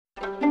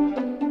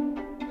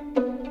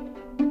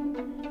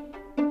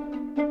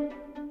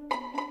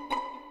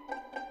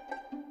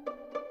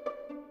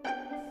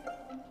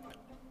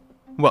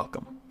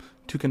Welcome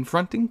to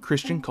Confronting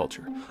Christian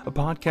Culture, a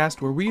podcast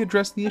where we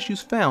address the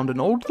issues found in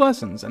old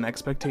lessons and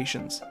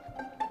expectations.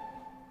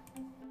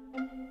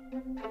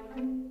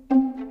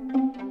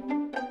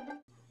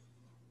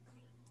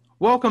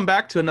 Welcome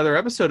back to another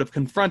episode of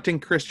Confronting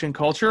Christian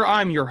Culture.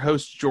 I'm your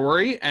host,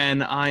 Jory,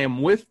 and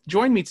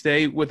join me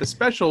today with a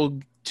special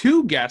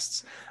two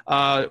guests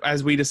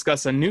as we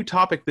discuss a new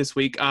topic this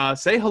week.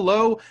 Say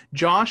hello,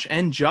 Josh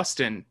and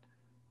Justin.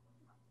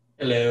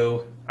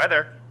 Hello. Hi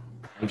there.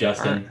 I'm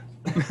Justin.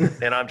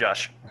 And I'm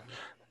Josh.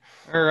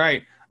 All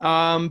right.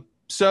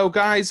 So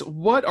guys,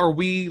 what are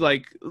we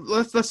like?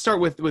 Let's start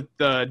with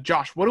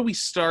Josh. What are we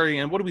starting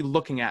and what are we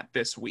looking at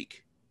this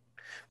week?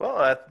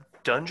 Well,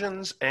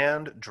 Dungeons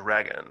and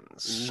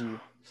Dragons. Ooh.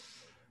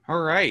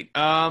 All right.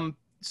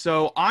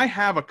 So I've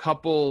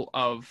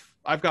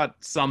got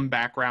some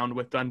background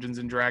with Dungeons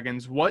and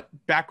Dragons. What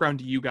background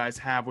do you guys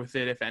have with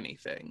it, if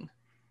anything?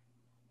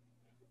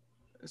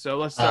 So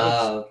let's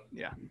start.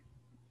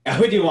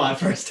 Who do you want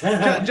first?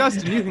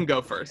 Justin, you can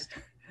go first.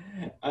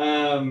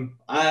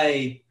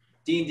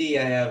 D&D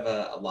I have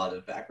a lot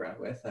of background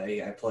with.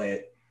 I play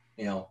it,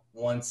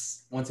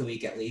 once a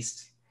week at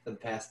least for the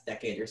past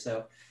decade or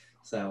so.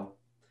 So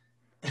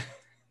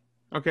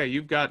okay,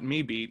 you've got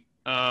me beat.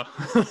 How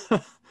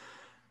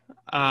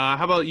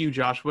about you,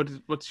 Josh?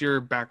 What's your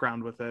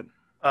background with it?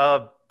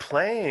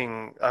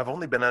 Playing, I've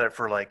only been at it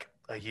for like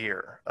a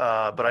year,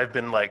 but I've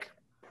been like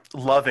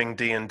loving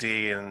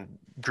D&D and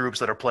groups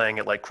that are playing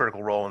it, like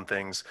Critical Role and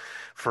things,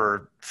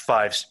 for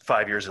five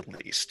years at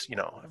least.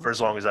 For as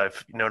long as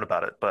I've known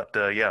about it. But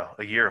a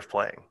year of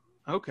playing.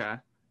 Okay,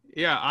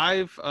 yeah,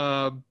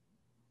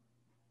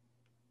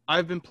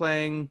 I've been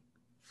playing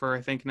for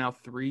I think now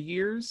 3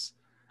 years.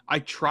 I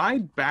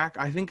tried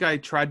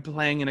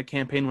playing in a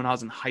campaign when I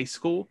was in high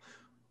school,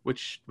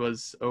 which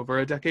was over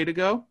a decade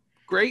ago.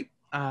 Great.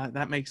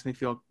 That makes me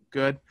feel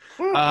good.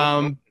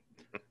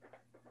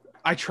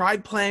 I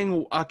tried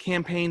playing a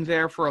campaign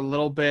there for a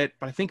little bit,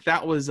 but I think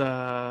that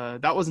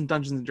wasn't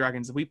Dungeons and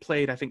Dragons. We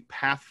played, I think,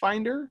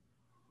 Pathfinder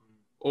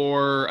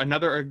or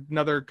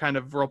another kind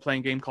of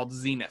role-playing game called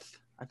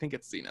Zenith. I think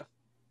it's Zenith.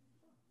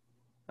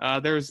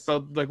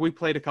 We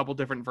played a couple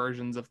different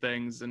versions of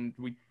things, and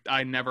we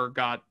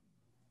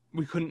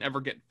couldn't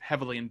ever get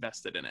heavily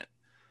invested in it.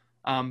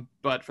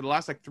 But for the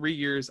last 3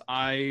 years,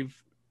 I've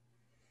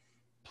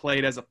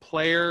played as a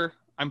player.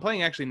 I'm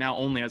playing actually now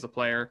only as a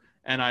player,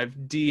 and I've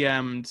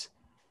DM'd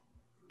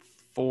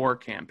 4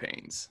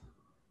 campaigns.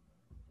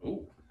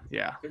 Ooh,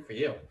 yeah, good for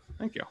you.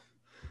 Thank you.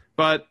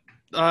 But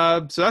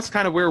so that's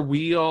kind of where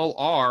we all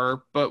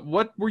are. But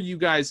what were you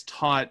guys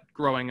taught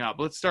growing up?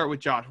 Let's start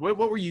with Josh. What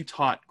were you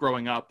taught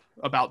growing up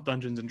about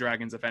Dungeons and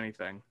Dragons, if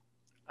anything?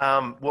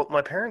 Well,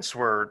 my parents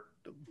were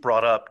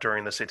brought up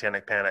during the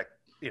Satanic Panic,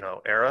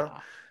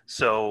 era.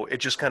 So it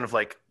just kind of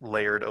like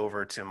layered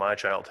over to my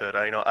childhood.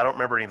 I don't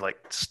remember any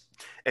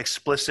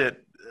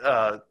explicit,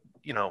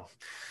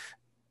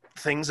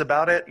 things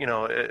about it.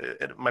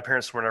 My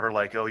parents were never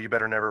like, oh, we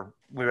better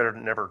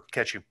never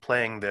catch you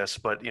playing this.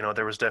 But,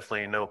 there was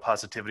definitely no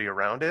positivity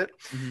around it.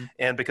 Mm-hmm.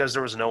 And because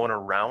there was no one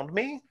around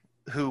me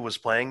who was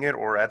playing it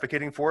or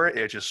advocating for it,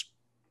 it just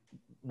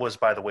was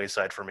by the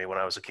wayside for me when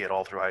I was a kid,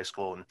 all through high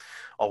school and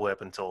all the way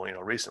up until,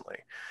 recently.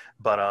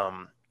 But,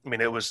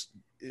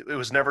 it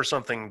was never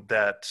something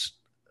that,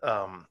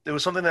 it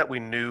was something that we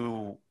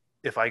knew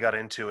if I got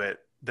into it,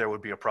 there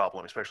would be a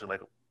problem, especially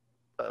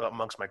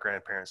amongst my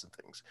grandparents and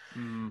things.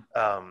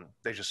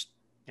 They just,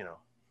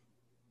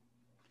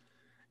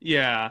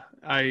 Yeah,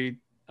 I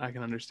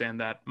can understand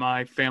that.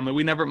 My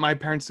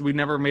parents, we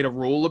never made a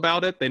rule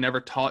about it. They never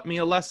taught me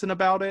a lesson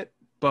about it,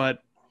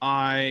 but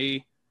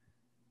I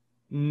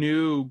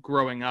knew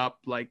growing up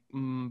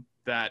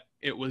that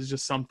it was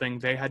just something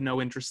they had no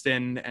interest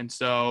in. And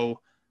so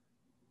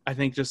I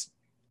think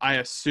I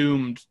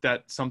assumed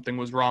that something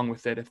was wrong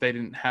with it if they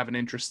didn't have an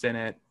interest in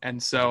it.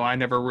 And so I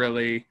never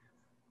really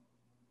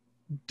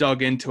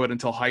dug into it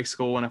until high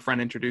school when a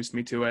friend introduced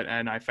me to it,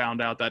 and I found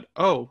out that,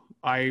 oh,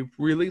 I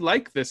really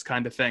like this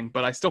kind of thing,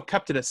 but I still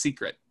kept it a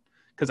secret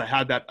because I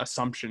had that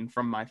assumption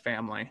from my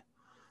family.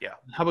 Yeah.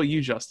 How about you,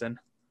 Justin?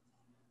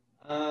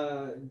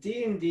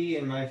 D&D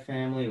in my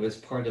family was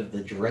part of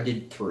the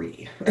dreaded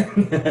 3.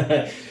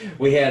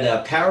 We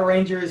had Power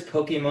Rangers,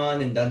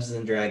 Pokemon, and Dungeons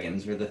and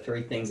Dragons were the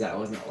 3 things that I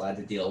wasn't allowed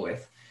to deal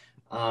with.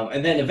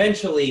 And then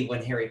eventually,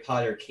 when Harry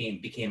Potter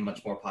became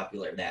much more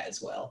popular, that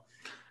as well.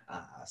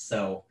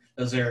 So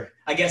those are,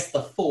 I guess,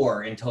 the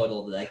 4 in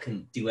total that I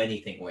couldn't do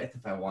anything with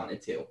if I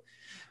wanted to.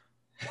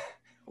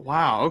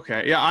 Wow.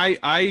 Okay. Yeah,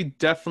 I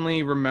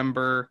definitely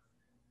remember.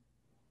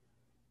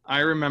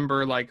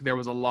 There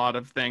was a lot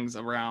of things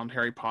around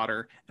Harry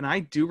Potter, and I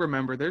do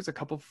remember there's a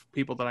couple of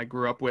people that I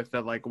grew up with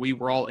that we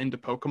were all into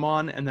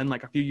Pokemon, and then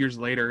a few years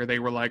later they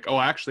were like, oh,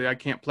 actually I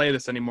can't play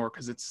this anymore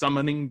because it's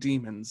summoning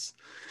demons.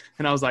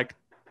 And I was like,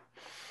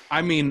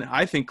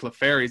 I think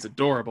Clefairy's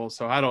adorable,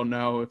 so I don't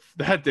know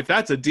if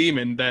that's a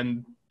demon,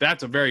 then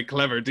that's a very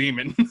clever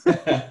demon.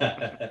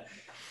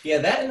 Yeah,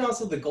 that and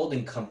also the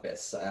Golden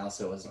Compass I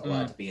also wasn't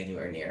allowed to be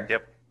anywhere near.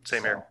 Yep.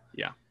 Same here.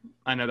 Yeah,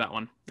 I know that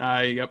one.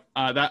 Yep.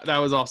 That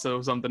was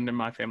also something in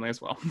my family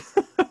as well.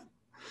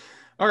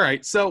 All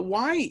right. So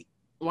why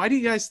do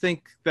you guys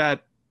think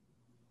that?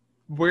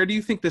 Where do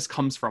you think this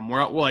comes from?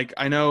 Like,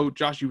 I know,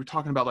 Josh, you were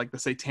talking about like the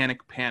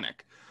Satanic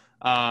Panic.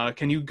 Do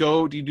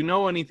you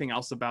know anything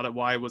else about it?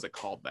 Why was it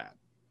called that?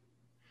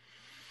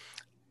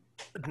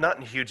 Not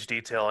in huge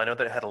detail. I know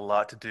that it had a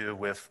lot to do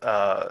with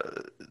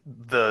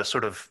the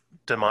sort of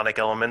demonic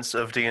elements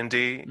of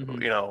D&D,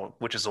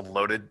 which is a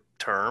loaded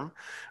term,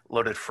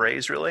 loaded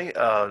phrase, really,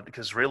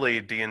 because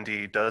really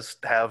D&D does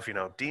have,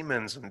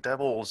 demons and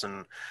devils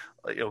and,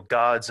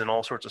 gods and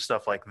all sorts of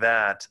stuff like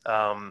that.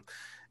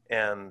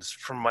 And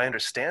from my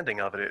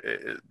understanding of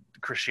it,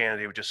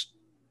 Christianity just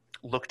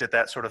looked at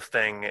that sort of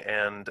thing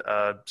and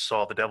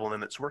saw the devil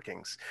in its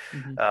workings,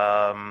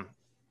 and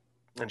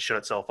shut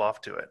itself off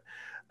to it.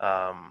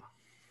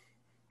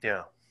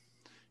 Yeah.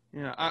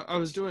 I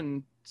was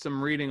doing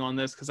some reading on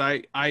this because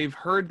I've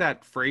heard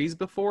that phrase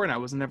before and I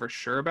was never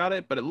sure about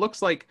it, but it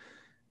looks like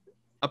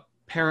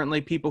apparently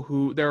people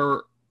who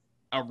they're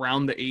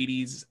around the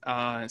 80s,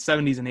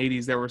 70s and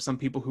 80s, there were some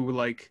people who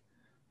were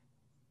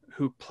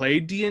who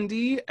played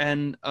D&D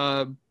and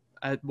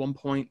at one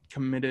point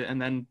committed,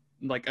 and then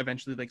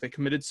eventually they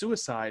committed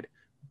suicide,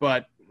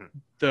 but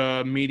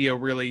the media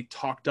really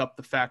talked up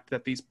the fact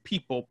that these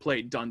people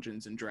played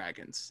Dungeons and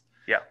Dragons.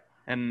 Yeah.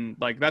 And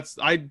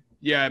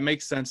it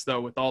makes sense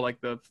though with all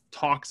the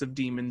talks of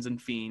demons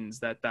and fiends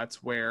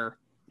that's where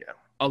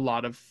a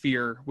lot of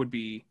fear would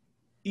be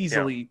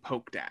easily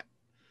poked at.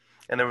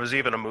 And there was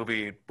even a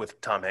movie with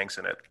Tom Hanks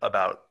in it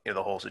about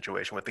the whole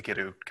situation with the kid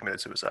who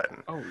committed suicide.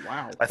 And oh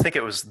wow! I think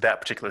it was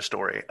that particular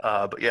story.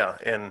 But yeah,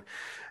 and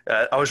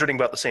I was reading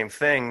about the same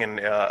thing, and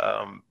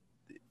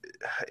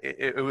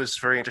it was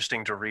very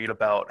interesting to read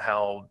about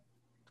how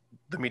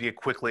the media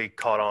quickly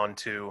caught on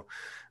to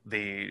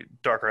the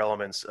darker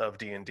elements of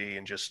D&D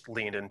and just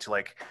leaned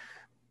into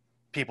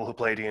people who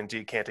play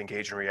D&D can't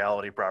engage in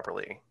reality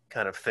properly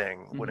kind of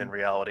thing, when in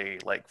reality,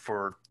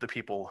 for the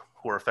people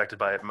who were affected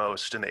by it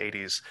most in the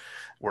 80s,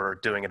 were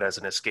doing it as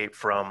an escape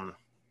from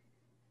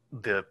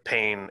the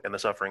pain and the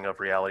suffering of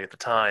reality at the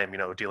time,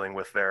 dealing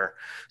with their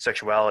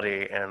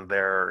sexuality and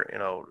their,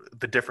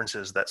 the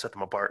differences that set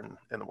them apart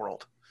in the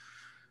world.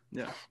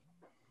 Yeah.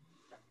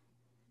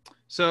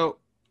 So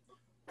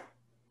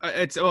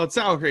it's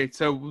all great.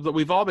 So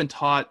we've all been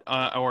taught,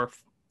 to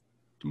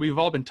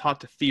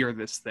fear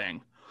this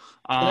thing.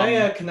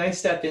 Can I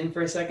step in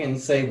for a second and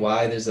say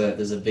why there's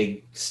a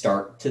big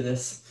start to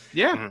this?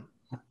 Yeah.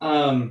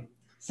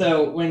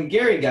 So when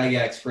Gary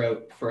Gygax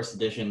wrote first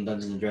edition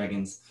Dungeons and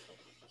Dragons,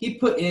 he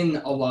put in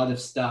a lot of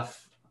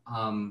stuff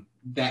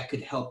that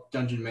could help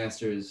dungeon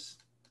masters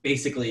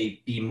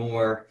basically be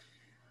more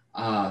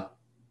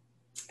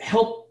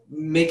help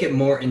make it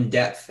more in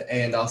depth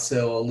and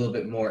also a little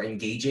bit more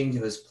engaging to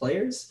his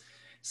players.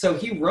 So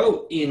he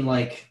wrote in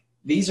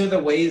these are the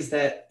ways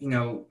that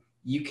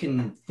you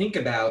can think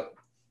about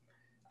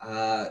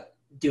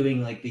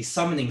doing these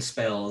summoning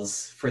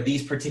spells for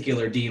these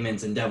particular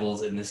demons and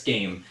devils in this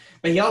game.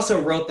 But he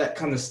also wrote that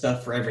kind of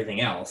stuff for everything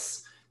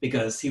else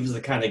because he was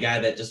the kind of guy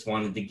that just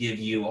wanted to give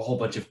you a whole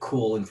bunch of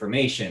cool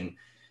information.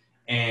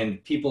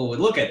 And people would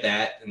look at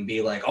that and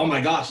be like, oh my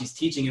gosh, he's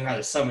teaching you how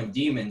to summon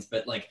demons.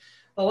 But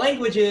the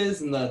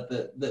languages and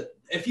the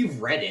if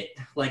you've read it,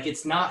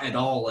 it's not at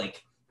all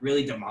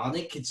really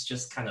demonic. It's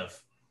just kind of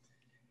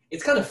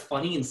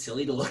funny and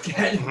silly to look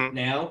at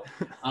now.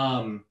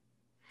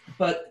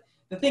 But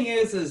the thing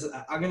is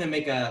I'm going to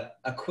make a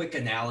quick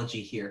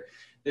analogy here.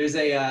 There's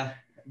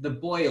the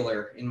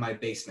boiler in my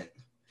basement.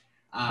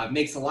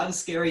 Makes a lot of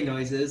scary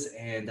noises,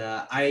 and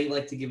I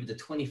like to give it a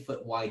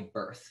 20-foot wide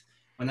berth.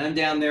 When I'm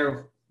down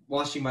there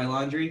washing my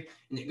laundry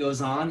and it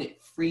goes on,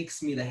 it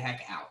freaks me the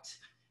heck out.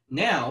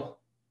 Now,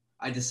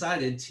 I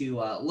decided to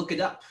look it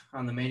up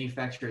on the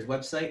manufacturer's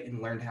website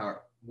and learned how it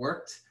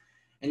worked,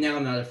 and now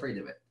I'm not afraid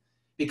of it.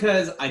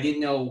 Because I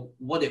didn't know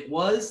what it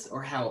was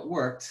or how it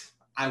worked,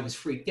 I was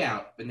freaked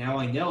out. But now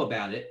I know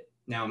about it,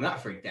 now I'm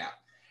not freaked out.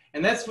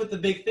 And that's what the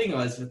big thing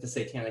was with the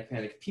Satanic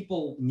Panic.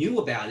 People knew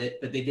about it,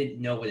 but they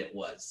didn't know what it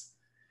was.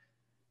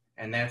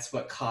 And that's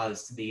what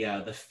caused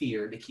the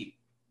fear to keep,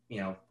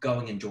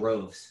 going in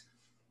droves.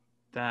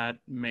 That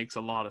makes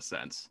a lot of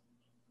sense.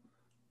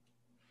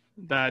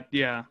 That's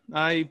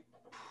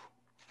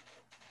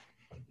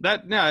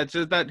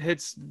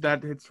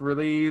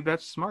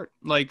smart.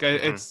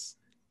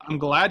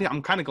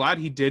 I'm kind of glad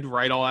he did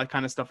write all that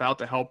kind of stuff out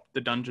to help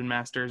the dungeon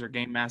masters or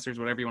game masters,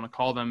 whatever you want to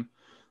call them.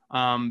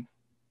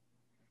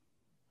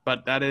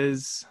 But that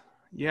is,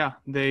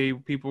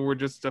 people were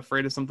just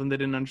afraid of something they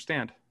didn't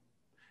understand,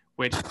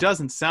 which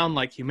doesn't sound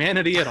like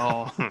humanity at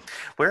all.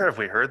 Where have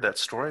we heard that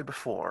story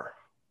before?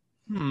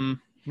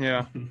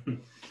 Yeah.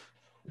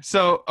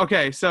 So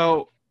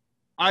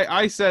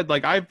I said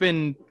I've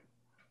been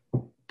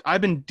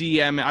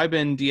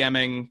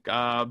DMing,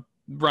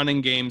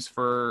 running games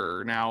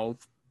for now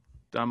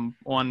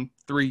on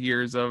 3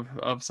 years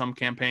of some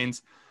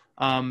campaigns.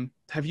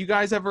 Have you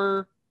guys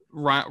ever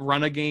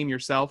run a game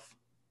yourself,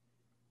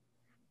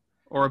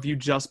 or have you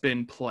just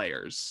been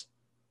players?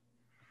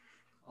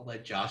 I'll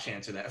let Josh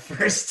answer that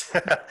first.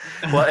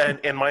 Well,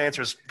 and my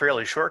answer is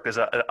fairly short because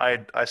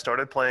I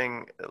started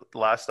playing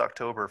last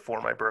October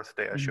for my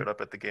birthday. I showed up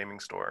at the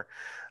gaming store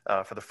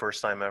for the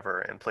first time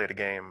ever and played a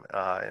game,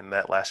 and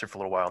that lasted for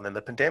a little while. And then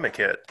the pandemic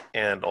hit,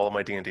 and all of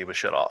my D&D was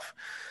shut off.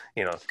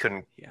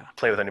 Couldn't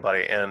play with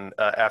anybody. And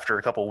after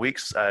a couple of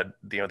weeks, the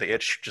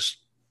itch just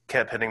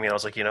kept hitting me. And I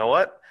was like, you know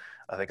what?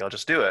 I think I'll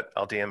just do it.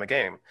 I'll DM a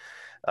game.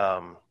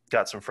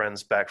 Got some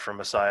friends back from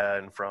Messiah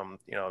and from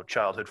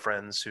childhood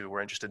friends who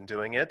were interested in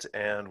doing it,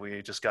 and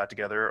we just got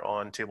together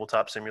on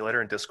Tabletop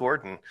Simulator and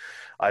Discord, and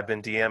I've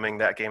been DMing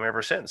that game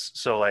ever since.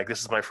 So like this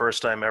is my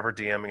first time ever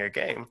DMing a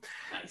game.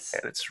 Nice.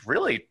 And it's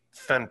really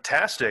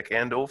fantastic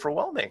and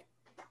overwhelming.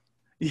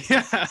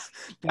 Yeah,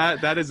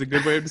 that is a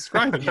good way of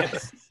describing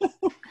it.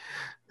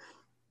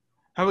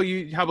 How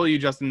about you,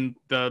 Justin,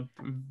 the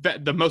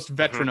most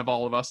veteran of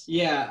all of us?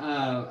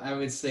 Yeah, I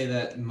would say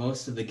that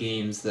most of the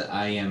games that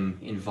I am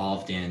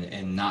involved in,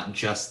 and not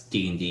just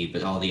D&D,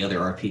 but all the other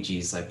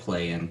RPGs I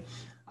play in,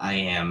 I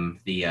am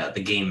the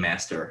game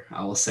master.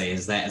 I will say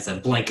is that as a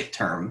blanket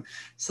term,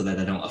 so that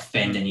I don't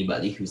offend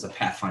anybody who's a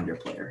Pathfinder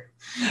player.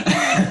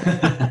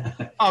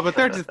 Oh, but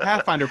they're just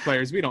Pathfinder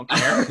players. We don't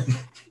care.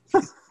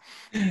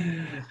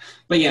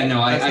 But yeah,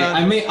 no,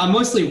 I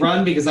mostly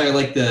run because I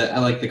like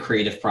the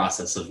creative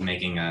process of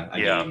making a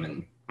game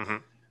and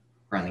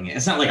running it.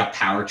 It's not like a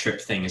power trip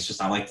thing. It's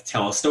just I like to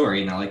tell a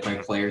story and I like my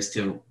players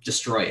to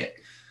destroy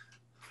it.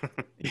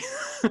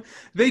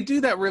 They do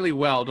that really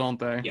well, don't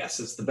they? Yes,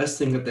 it's the best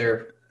thing that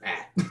they're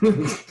at.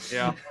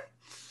 Yeah.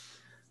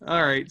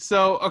 All right.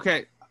 So,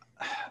 okay.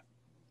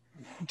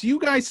 Do you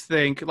guys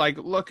think, like,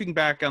 looking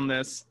back on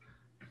this,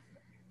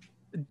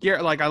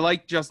 like I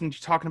like Justin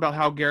talking about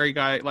how Gary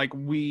guy like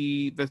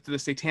the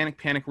Satanic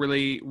Panic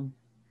really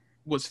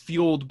was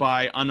fueled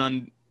by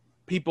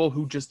people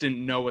who just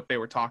didn't know what they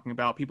were talking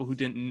about, people who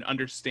didn't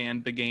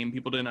understand the game,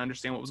 people didn't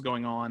understand what was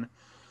going on.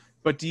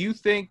 But do you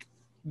think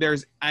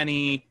there's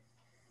any,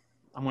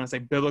 I want to say,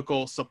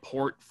 biblical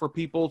support for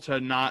people to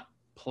not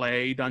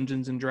play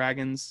Dungeons and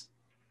Dragons?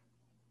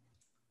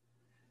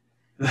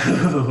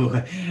 Ooh,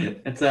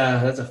 that's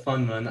a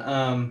fun one.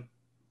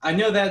 I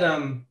know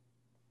that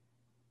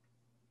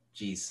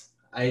geez,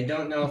 I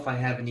don't know if I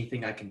have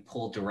anything I can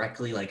pull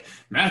directly, like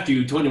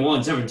Matthew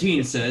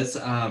 21:17 says.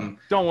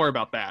 Don't worry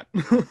about that.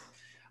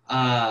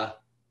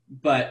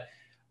 But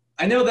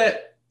I know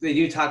that they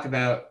do talk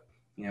about,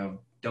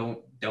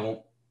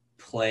 don't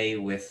play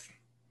with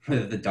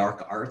the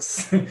dark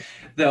arts.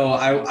 Though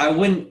I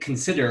wouldn't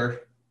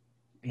consider,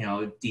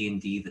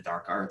 D&D the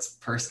dark arts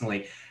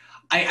personally.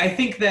 I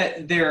think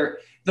that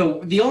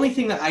the only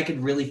thing that I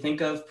could really think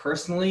of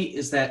personally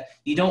is that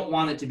you don't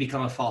want it to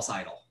become a false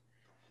idol.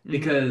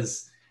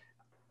 Because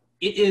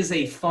it is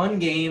a fun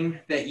game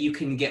that you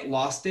can get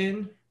lost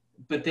in,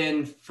 but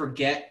then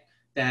forget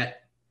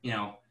that,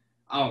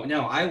 oh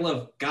no, I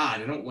love God.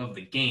 I don't love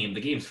the game.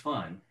 The game's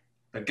fun,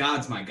 but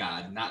God's my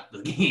God, not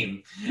the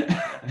game.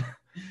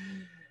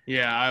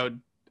 Yeah,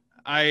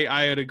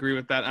 I would agree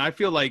with that. And I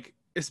feel like,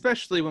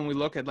 especially when we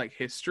look at like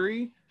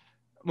history,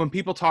 when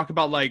people talk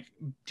about like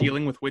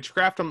dealing with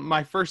witchcraft,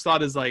 my first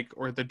thought is like,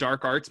 or the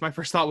dark arts, my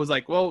first thought was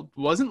like, well,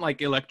 wasn't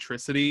like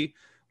electricity,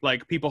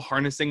 like people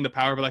harnessing the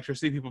power of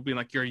electricity, people being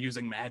like, you're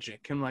using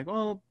magic. And I'm like,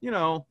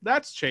 well,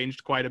 that's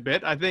changed quite a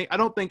bit. I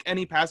don't think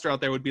any pastor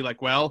out there would be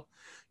like, well,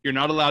 you're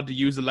not allowed to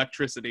use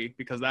electricity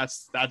because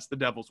that's the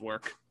devil's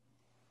work.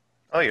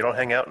 Oh, you don't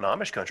hang out in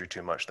Amish country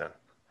too much then.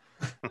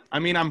 I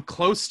mean, I'm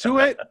close to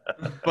it,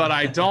 but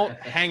I don't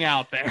hang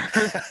out there.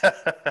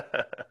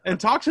 And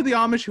talk to the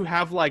Amish who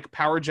have like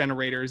power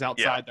generators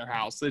outside their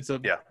house. It's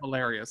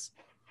hilarious.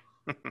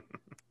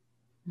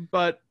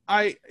 But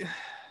I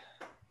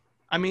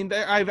mean,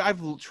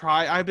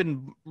 I've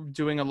been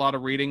doing a lot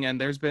of reading, and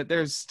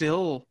there's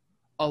still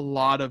a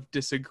lot of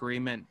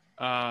disagreement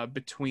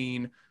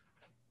between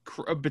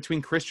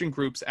Christian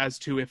groups as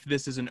to if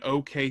this is an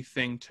okay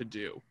thing to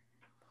do.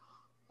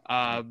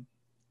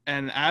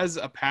 And as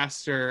a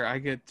pastor, I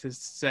get to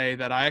say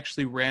that I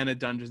actually ran a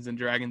Dungeons and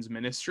Dragons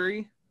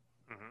ministry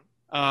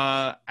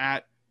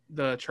at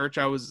the church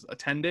I was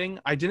attending.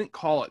 I didn't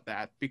call it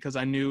that because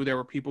I knew there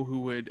were people who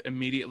would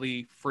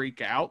immediately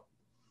freak out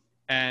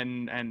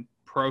and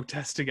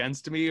protest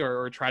against me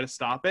or try to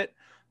stop it.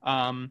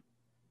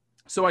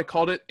 So I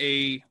called it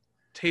a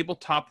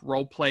tabletop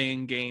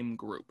role-playing game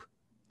group.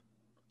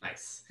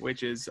 Nice.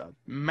 Which is a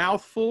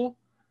mouthful.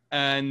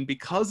 And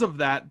because of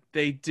that,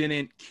 they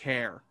didn't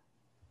care.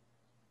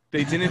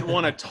 They didn't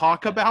want to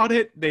talk about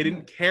it. They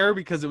didn't care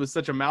because it was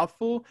such a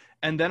mouthful.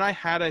 And then I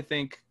had, I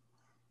think,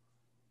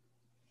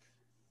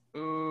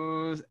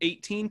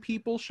 18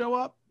 people show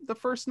up the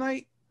first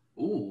night.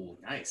 Ooh,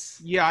 nice.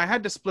 Yeah, I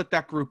had to split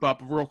that group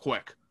up real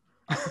quick.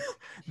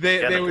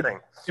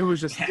 It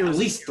was at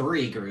least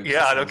 3 groups.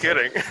 Yeah, no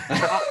kidding.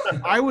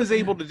 I was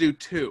able to do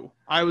 2.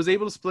 I was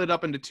able to split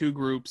up into 2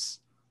 groups.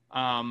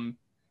 And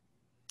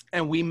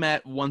we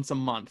met once a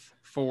month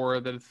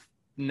for the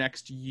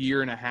next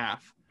year and a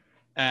half.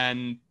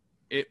 And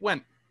it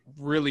went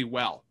really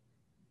well.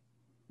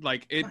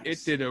 Like it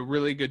Nice. did a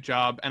really good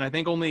job, and I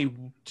think only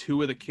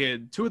two of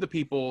the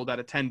people that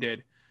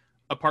attended,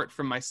 apart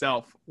from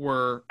myself,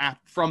 were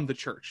from the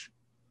church.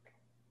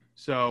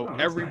 So Oh,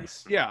 that's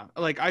nice. yeah,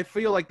 like I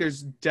feel like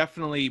there's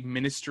definitely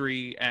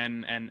ministry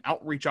and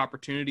outreach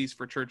opportunities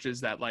for churches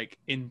that like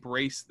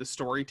embrace the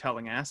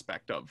storytelling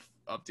aspect of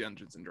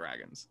Dungeons and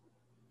Dragons.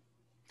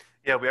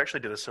 Yeah, we actually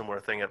did a similar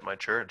thing at my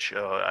church.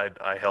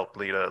 I helped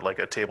lead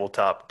a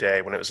tabletop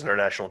day when it was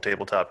International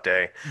Tabletop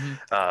Day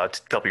Mm-hmm. a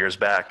couple years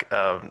back.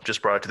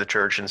 Just brought it to the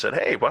church and said,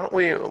 "Hey, why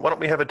don't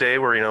we have a day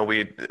where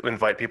we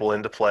invite people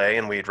in to play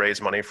and we'd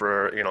raise money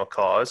for a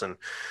cause and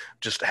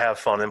just have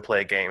fun and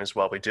play games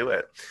while we do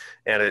it."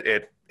 And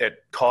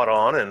it caught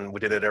on, and we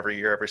did it every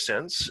year ever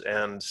since.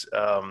 And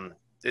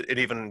it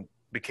even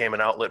became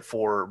an outlet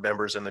for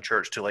members in the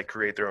church to like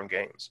create their own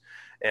games,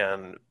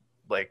 and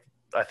like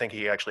I think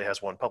he actually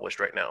has one published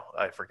right now.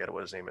 I forget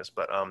what his name is,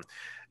 but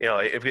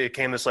it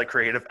became this like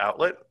creative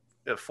outlet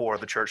for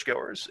the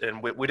churchgoers, and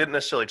we didn't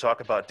necessarily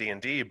talk about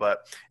D&D,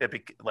 but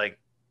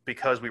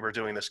because we were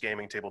doing this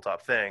gaming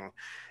tabletop thing,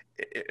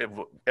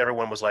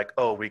 everyone was like,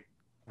 "Oh, we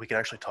can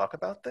actually talk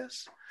about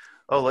this.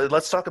 Oh,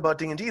 let's talk about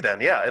D&D then."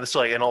 Yeah, and it's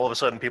like, and all of a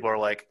sudden people are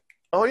like,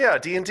 "Oh yeah,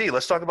 D&D.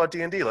 Let's talk about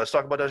D&D. Let's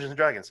talk about Dungeons and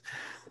Dragons."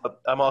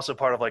 But I'm also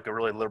part of like a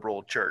really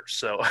liberal church,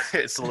 so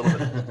it's a little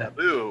bit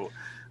taboo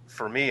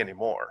for me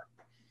anymore.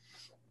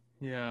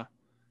 Yeah,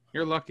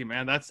 you're lucky,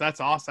 man. That's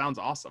awesome. Sounds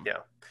awesome.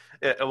 Yeah.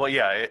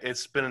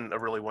 It's been a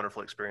really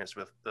wonderful experience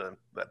with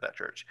that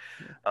church.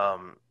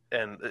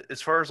 And as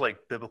far as like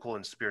biblical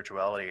and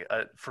spirituality,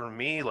 for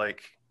me,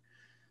 like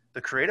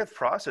the creative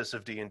process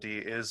of D&D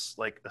is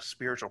like a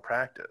spiritual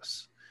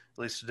practice. At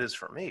least it is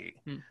for me.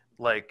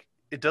 Like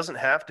it doesn't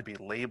have to be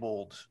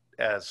labeled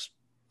as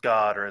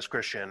God or as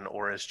Christian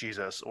or as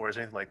Jesus or as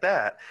anything like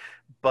that.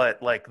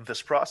 But like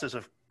this process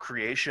of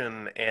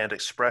creation and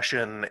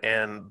expression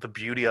and the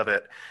beauty of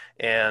it,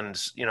 and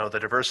the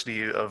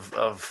diversity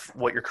of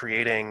what you're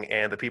creating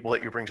and the people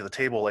that you bring to the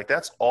table, like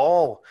that's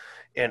all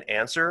an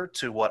answer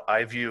to what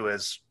I view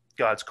as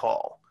God's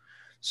call.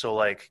 So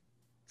like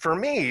for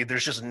me,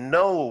 there's just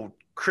no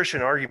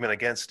Christian argument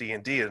against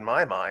D&D in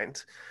my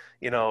mind.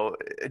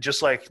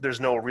 Just like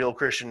there's no real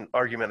Christian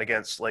argument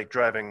against like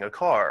driving a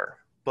car.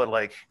 But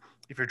like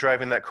if you're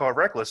driving that car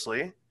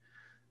recklessly,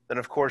 then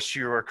of course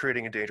you are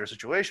creating a dangerous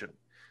situation.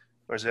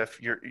 Whereas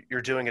if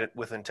you're doing it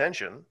with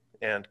intention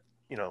and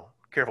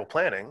careful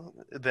planning,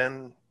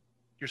 then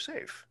you're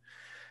safe.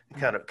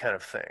 Kind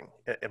of thing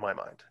in my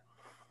mind.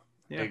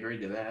 I agree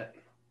to that.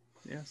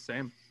 Yeah,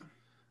 same.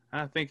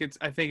 I think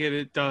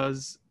it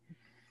does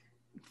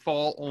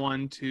fall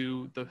on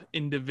to the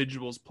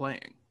individuals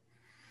playing.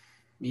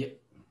 Yeah.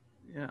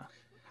 Yeah.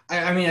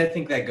 I mean, I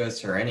think that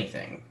goes for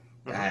anything.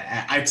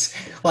 It's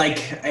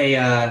like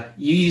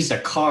you used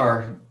a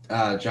car,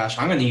 Josh.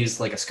 I'm going to use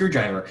like a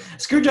screwdriver. A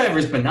screwdriver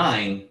is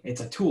benign.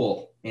 It's a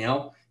tool,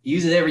 You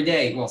use it every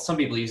day. Well, some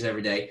people use it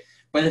every day.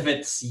 But if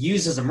it's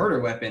used as a murder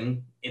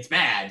weapon, it's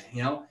bad,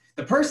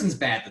 The person's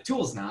bad. The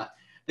tool's not.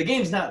 The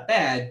game's not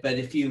bad, but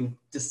if you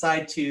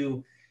decide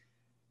to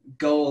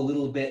go a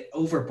little bit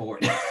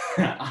overboard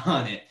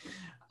on it,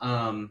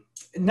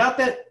 not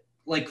that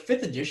like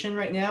 5th edition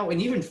right now,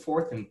 and even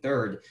 4th and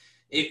 3rd,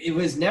 it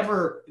was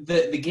never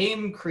the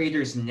game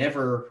creators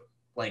never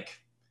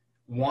like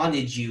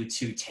wanted you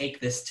to take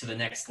this to the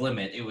next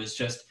limit. It was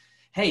just,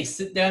 hey,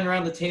 sit down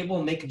around the table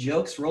and make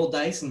jokes, roll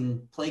dice,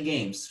 and play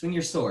games, swing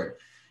your sword.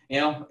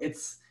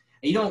 It's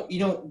you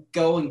don't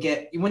go and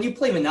get, when you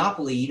play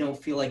Monopoly, you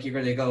don't feel like you're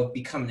going to go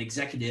become an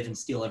executive and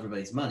steal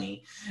everybody's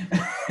money.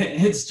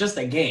 It's just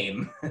a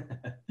game.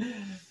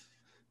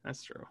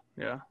 That's true.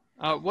 Yeah.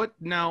 What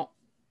now?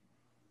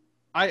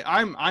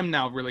 I'm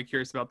now really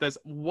curious about this.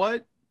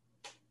 What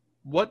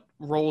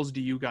roles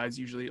do you guys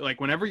usually like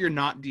whenever you're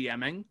not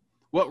DMing?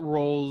 What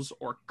roles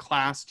or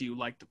class do you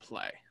like to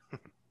play?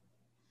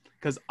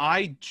 Because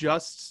I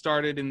just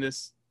started in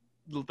this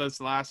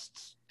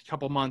last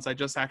couple months. I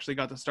just actually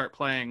got to start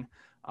playing,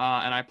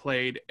 and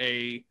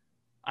I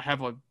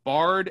have a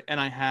bard and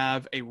I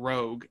have a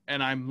rogue,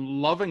 and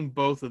I'm loving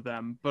both of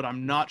them, but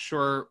I'm not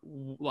sure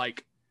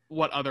like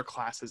what other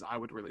classes I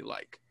would really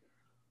like.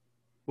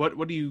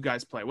 What do you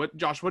guys play?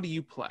 Josh, what do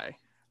you play?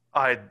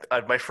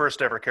 My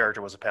first ever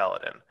character was a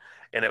paladin,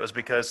 and it was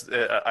because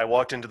I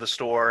walked into the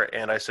store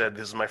and I said,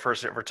 "This is my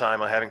first ever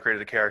time. I haven't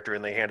created a character,"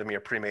 and they handed me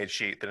a pre-made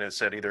sheet. And it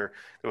said either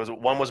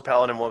one was a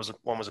paladin, one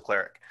was a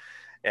cleric,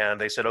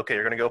 and they said, "Okay,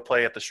 you're going to go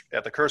play at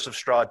the Curse of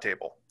Strahd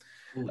table."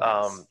 Ooh,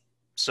 nice.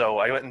 So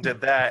I went and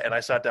did that, and I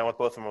sat down with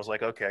both of them. I was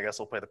like, "Okay, I guess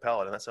I'll play the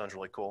paladin. That sounds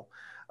really cool."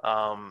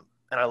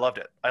 And I loved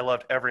it. I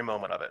loved every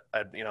moment of it.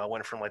 I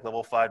went from like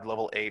level 5 to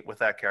level 8 with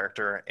that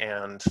character,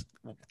 and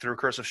through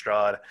Curse of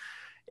Strahd.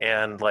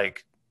 And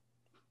like,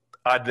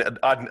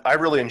 I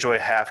really enjoy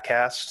half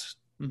cast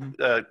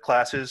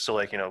classes. So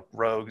like,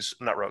 rogues,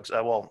 not rogues.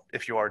 Well,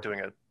 if you are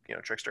doing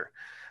a trickster,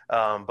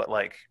 but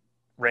like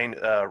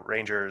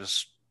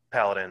rangers,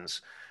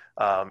 paladins,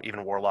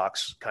 even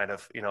warlocks, kind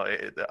of.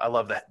 I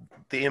love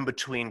the in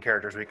between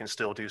characters where you can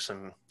still do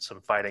some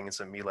fighting and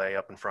some melee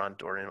up in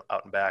front or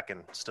out and back,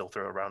 and still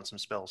throw around some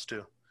spells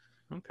too.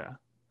 Okay.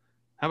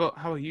 How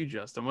about you,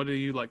 Justin? What do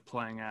you like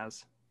playing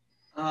as?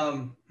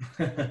 Um,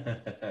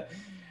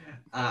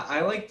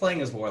 I like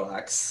playing as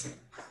warlocks,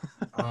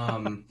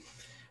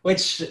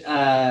 which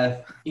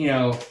it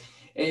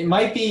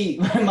might be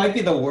it might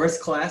be the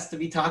worst class to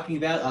be talking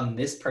about on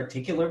this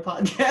particular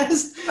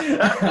podcast,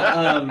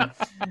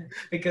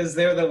 because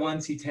they're the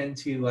ones who tend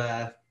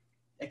to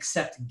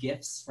accept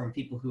gifts from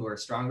people who are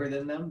stronger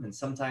than them, and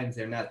sometimes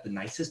they're not the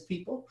nicest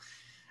people.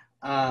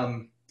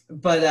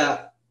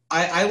 But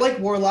I like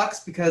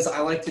warlocks because I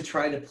like to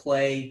try to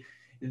play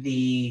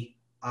the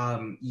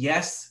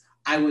yes,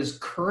 I was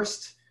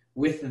cursed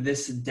with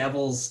this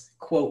devil's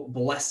quote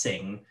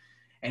blessing,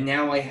 and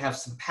now I have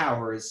some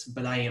powers,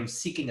 but I am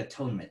seeking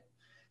atonement.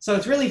 So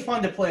it's really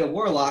fun to play a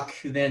warlock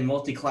who then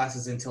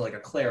multi-classes into like a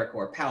cleric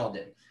or a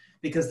paladin,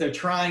 because they're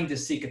trying to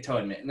seek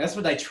atonement, and that's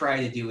what I try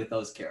to do with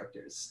those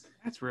characters.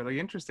 That's really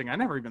interesting. I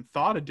never even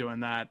thought of doing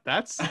that.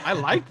 I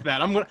like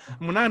that. I'm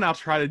gonna now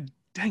try to.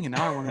 Dang it!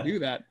 Now I want to do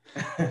that.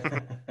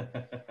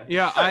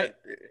 Yeah,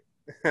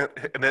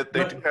 and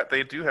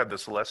they do have the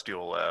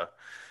celestial.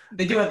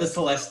 They do have the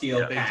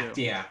celestial Yeah, pact,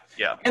 yeah.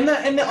 Yeah. And the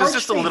It's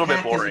just a Archfey little bit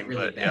pact isn't boring,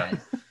 really but yeah.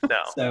 bad. No.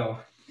 So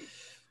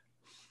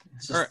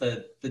it's just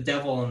the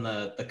devil and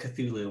the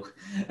Cthulhu.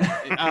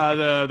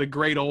 the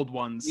great old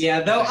ones. Yeah,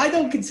 though I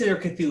don't consider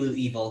Cthulhu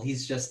evil.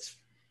 He's just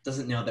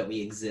doesn't know that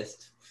we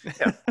exist.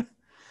 Yeah.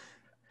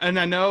 And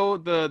I know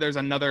there's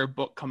another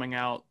book coming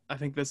out, I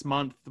think this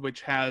month,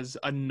 which has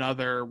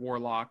another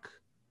warlock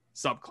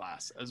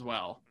subclass as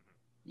well.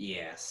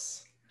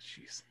 Yes.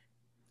 Jeez.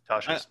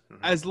 Tasha's.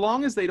 As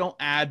long as they don't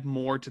add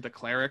more to the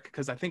cleric,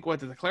 because I think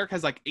the cleric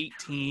has like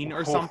 18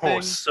 or something.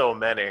 Oh, so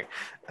many.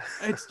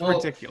 It's Well,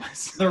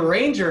 ridiculous. The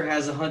Ranger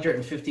has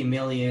 150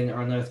 million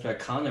Unearthed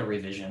Arcana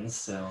revisions,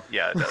 so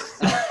Yeah, it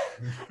does.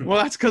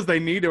 Well, that's because they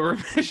need a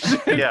revision.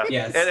 Yeah.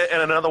 Yes.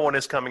 And another one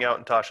is coming out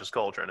in Tasha's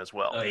Cauldron as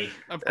well. Oy.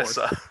 Of course.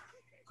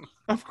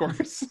 Of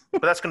course.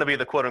 But that's going to be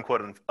the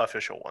quote-unquote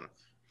official one,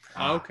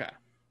 Okay.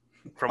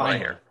 from what I Finally.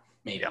 hear.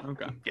 Maybe. Yeah.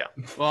 Okay. Yeah.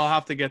 Well, I'll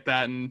have to get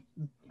that, and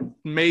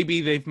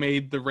maybe they've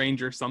made the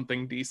Ranger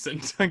something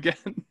decent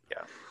again.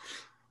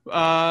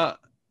 Yeah.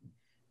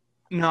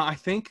 No, I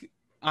think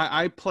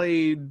I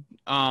played.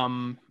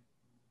 The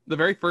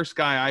very first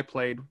guy I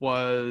played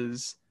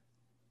was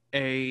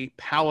a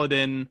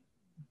paladin.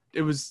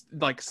 It was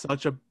like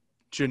such a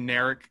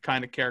generic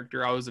kind of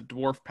character. I was a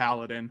dwarf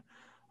paladin,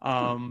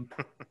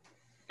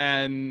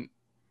 and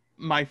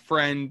my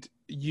friend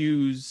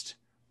used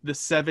the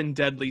 7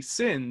 deadly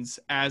sins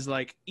as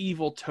like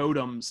evil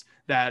totems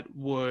that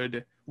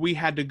we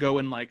had to go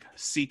and like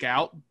seek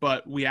out,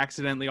 but we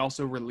accidentally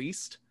also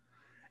released.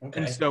 Okay.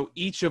 And so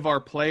each of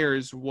our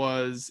players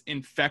was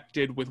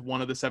infected with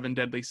one of the 7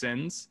 deadly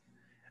sins.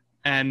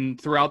 And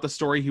throughout the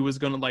story, he was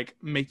going to like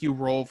make you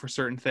roll for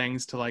certain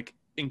things to like,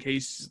 in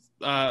case,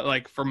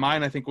 like for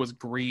mine, I think was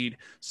greed.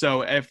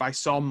 So if I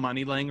saw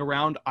money laying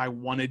around, I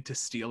wanted to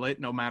steal it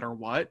no matter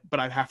what,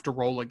 but I'd have to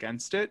roll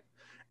against it.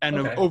 And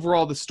Okay.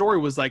 overall, the story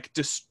was like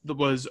just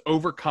was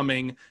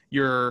overcoming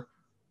your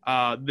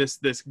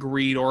this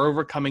greed, or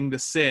overcoming the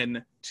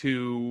sin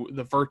to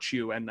the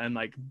virtue, and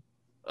like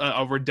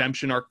a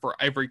redemption arc for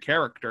every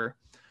character.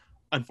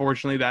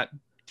 Unfortunately, that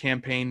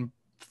campaign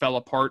fell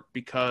apart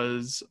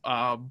because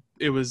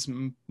it was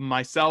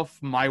myself,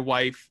 my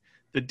wife,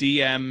 the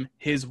DM,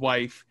 his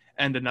wife,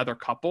 and another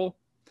couple,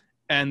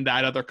 and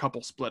that other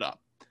couple split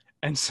up.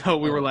 And so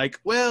we were like,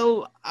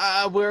 well,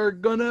 we're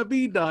gonna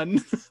be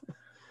done.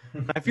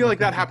 I feel like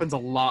that happens a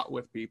lot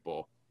with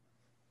people,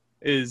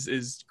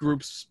 is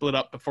groups split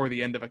up before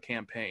the end of a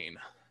campaign.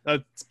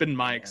 That's been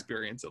my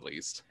experience, at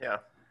least. Yeah.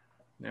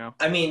 Yeah.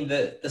 I mean,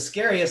 the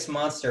scariest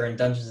monster in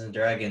Dungeons and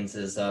Dragons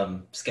is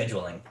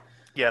scheduling.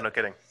 Yeah, no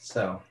kidding.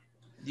 So.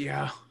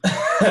 Yeah.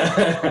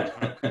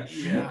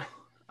 Yeah.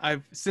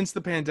 Since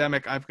the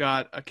pandemic, I've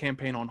got a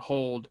campaign on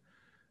hold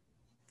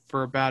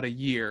for about a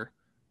year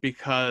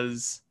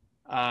because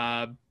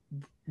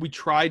we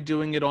tried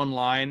doing it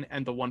online,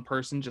 and the one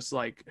person just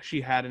like,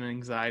 she had an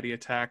anxiety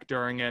attack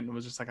during it and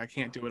was just like, I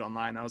can't do it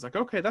online. I was like,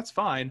 okay, that's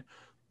fine.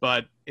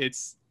 But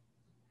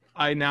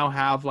I now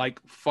have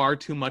like far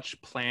too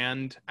much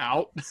planned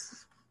out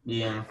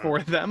Yeah.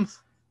 for them.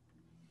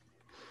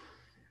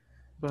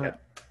 But Yeah.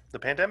 The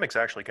pandemic's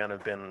actually kind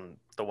of been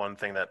the one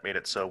thing that made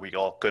it so we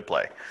all could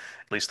play.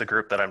 At least the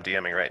group that I'm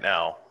DMing right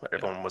now.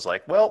 Everyone was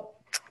like, well,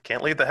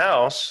 can't leave the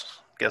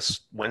house.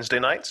 Guess Wednesday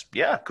nights?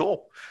 Yeah,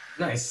 cool.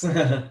 Nice.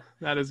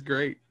 that is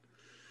great.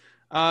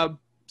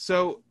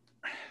 So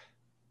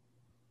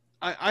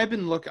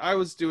I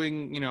was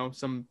doing,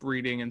 some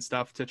reading and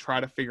stuff to try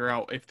to figure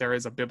out if there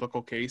is a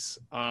biblical case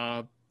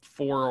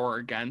for or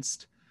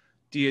against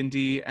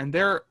D&D, and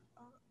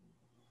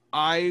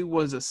I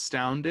was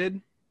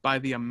astounded by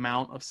the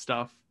amount of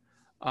stuff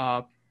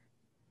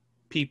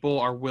people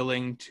are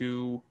willing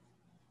to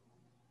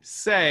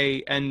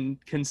say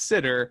and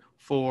consider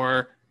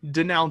for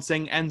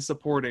denouncing and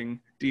supporting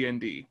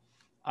D&D.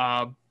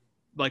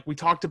 Like we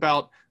talked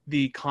about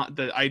the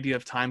idea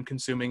of time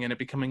consuming and it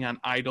becoming an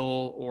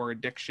idol or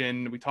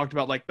addiction. We talked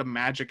about like the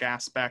magic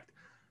aspect.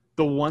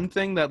 The one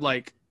thing that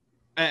like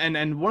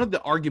and one of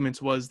the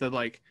arguments was that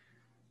like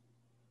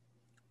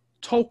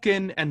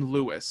Tolkien and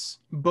Lewis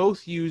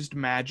both used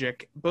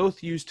magic,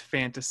 both used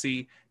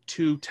fantasy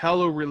to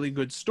tell a really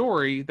good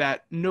story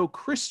that no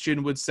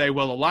Christian would say,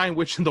 well, The Lion,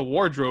 Witch, and the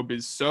Wardrobe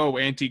is so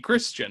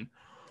anti-Christian.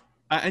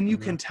 And you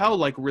can tell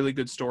like really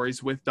good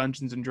stories with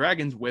Dungeons and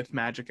Dragons, with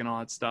magic and all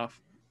that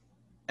stuff.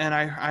 And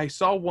I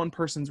saw one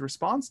person's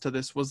response to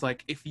this was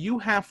like, if you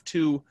have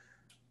to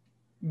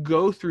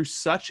go through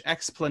such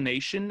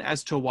explanation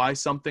as to why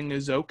something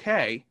is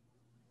okay,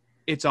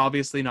 it's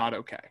obviously not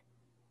okay.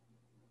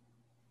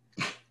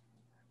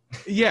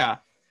 Yeah.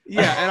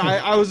 And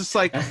I was just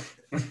like,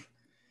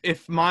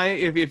 if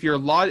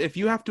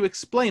you have to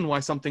explain why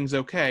something's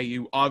okay,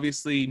 you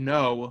obviously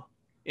know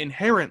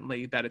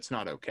inherently that it's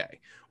not okay.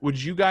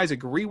 Would you guys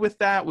agree with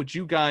that?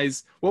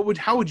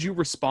 How would you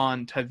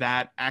respond to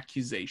that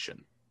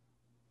accusation?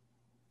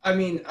 I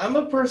mean, I'm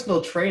a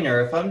personal trainer.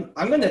 If I'm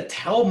going to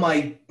tell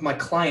my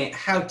client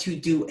how to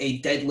do a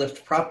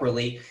deadlift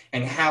properly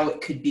and how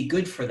it could be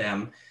good for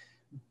them,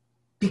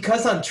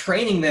 because I'm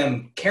training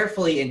them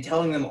carefully and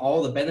telling them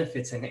all the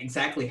benefits and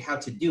exactly how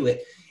to do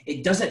it,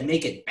 it doesn't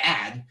make it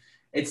bad.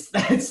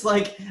 It's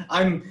like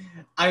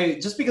I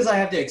just because I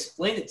have to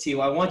explain it to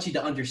you, I want you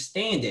to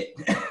understand it,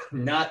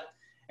 not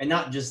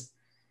just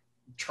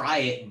try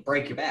it and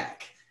break your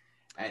back.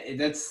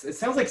 It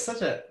sounds like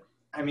such a,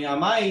 I mean, in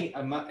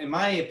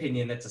my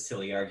opinion, that's a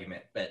silly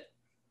argument, but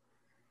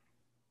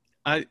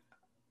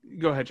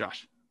go ahead,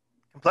 Josh.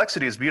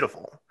 Complexity is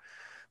beautiful.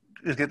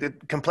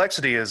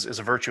 Complexity is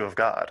a virtue of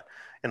God,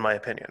 in my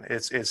opinion.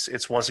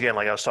 It's once again,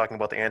 like I was talking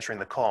about the answering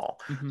the call.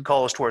 Mm-hmm. The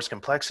call is towards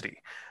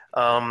complexity.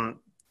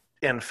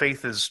 And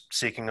faith is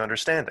seeking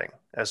understanding,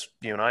 as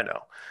you and I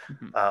know.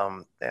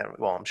 Mm-hmm. And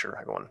well, I'm sure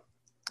everyone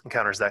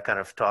encounters that kind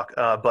of talk.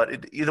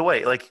 But either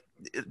way,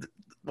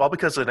 well,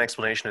 because an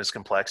explanation is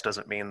complex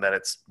doesn't mean that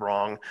it's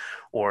wrong,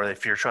 or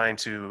if you're trying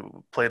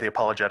to play the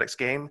apologetics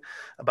game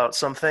about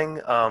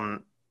something. I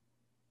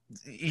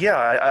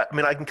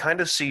mean, I can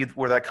kind of see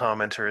where that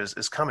commenter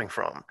is coming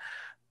from,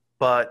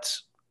 but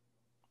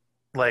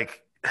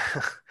like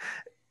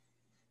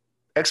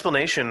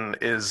explanation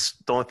is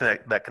the only thing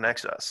that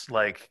connects us.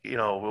 Like, you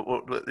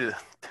know,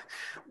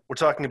 we're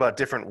talking about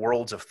different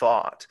worlds of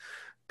thought.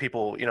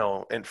 People, you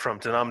know, and from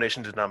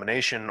denomination to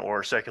denomination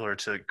or secular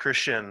to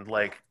Christian,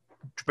 like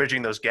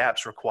bridging those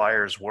gaps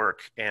requires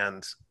work,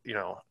 and, you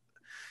know,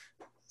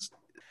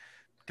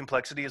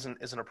 complexity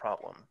isn't a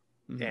problem.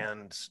 Mm-hmm.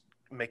 And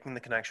making the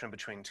connection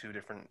between two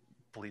different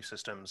belief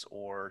systems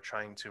or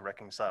trying to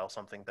reconcile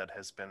something that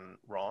has been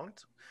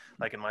wronged,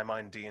 like in my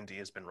mind, D&D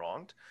has been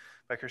wronged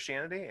by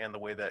Christianity, and the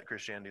way that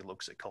Christianity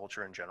looks at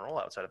culture in general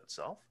outside of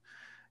itself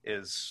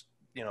is,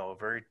 you know, a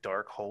very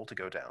dark hole to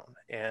go down.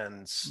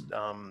 And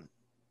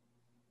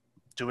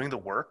doing the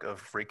work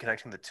of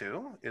reconnecting the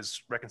two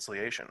is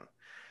reconciliation,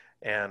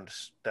 and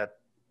that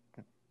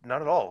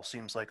not at all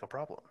seems like a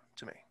problem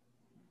to me.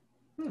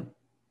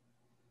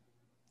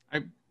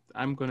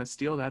 I'm going to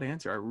steal that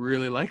answer. I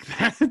really like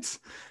that.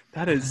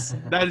 That is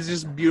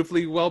just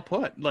beautifully well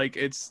put. Like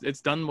it's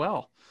done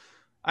well.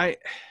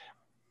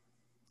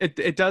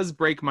 It does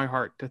break my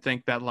heart to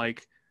think that,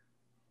 like,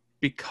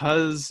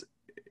 because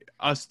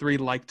us three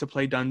like to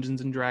play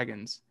Dungeons and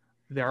Dragons,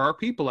 there are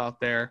people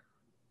out there,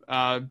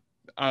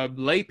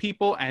 lay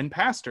people and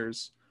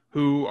pastors,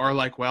 who are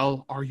like,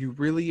 well, are you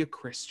really a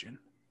Christian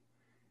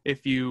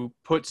if you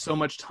put so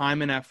much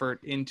time and effort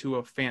into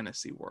a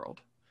fantasy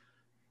world?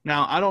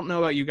 Now, I don't know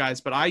about you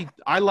guys, but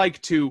I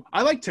like to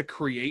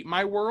create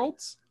my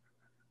worlds.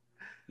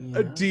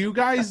 Yeah. Do you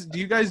guys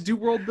do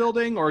world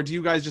building, or do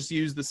you guys just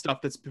use the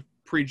stuff that's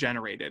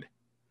pre-generated?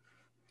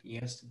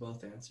 Yes to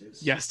both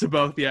answers. Yes to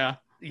both, yeah.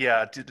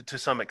 Yeah, to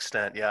some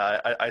extent, yeah.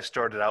 I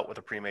started out with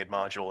a pre-made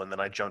module, and then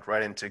I jumped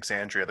right into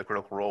Exandria, the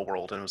Critical Role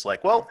world, and was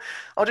like, well,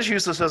 I'll just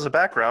use this as a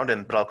background,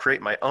 but I'll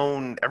create my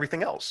own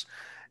everything else.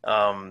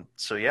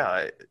 So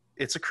yeah,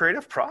 it's a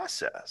creative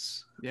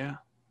process. Yeah.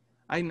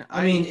 I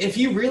mean, if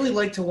you really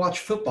like to watch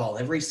football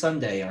every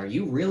Sunday, are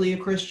you really a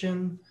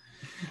Christian?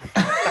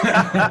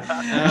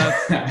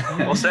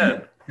 Well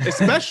said.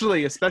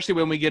 Especially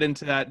when we get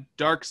into that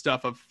dark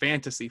stuff of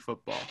fantasy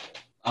football.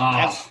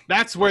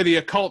 That's where the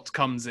occult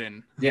comes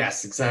in.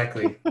 Yes,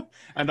 exactly.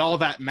 And all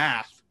that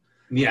math.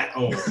 Yeah.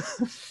 Oh.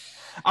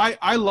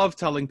 I love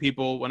telling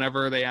people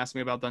whenever they ask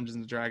me about Dungeons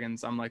and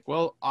Dragons, I'm like,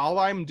 well, all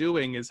I'm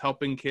doing is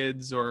helping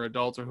kids or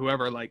adults or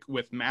whoever, like,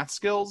 with math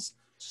skills,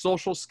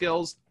 social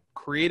skills,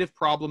 creative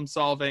problem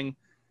solving,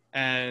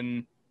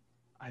 and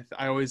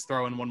I always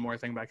throw in one more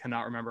thing, but I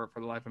cannot remember it for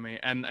the life of me.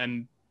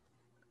 And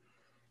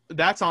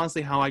that's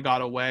honestly how I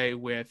got away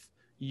with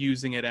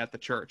using it at the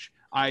church.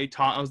 I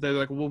was there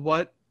like, well,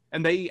 what?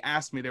 And they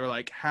asked me, they were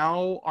like,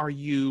 how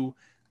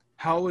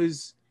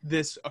is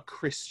this a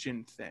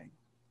Christian thing?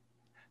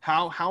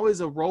 How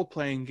is a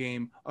role-playing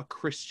game a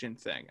Christian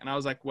thing? And I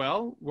was like,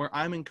 well,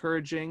 I'm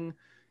encouraging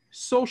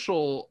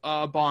social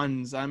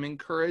bonds. I'm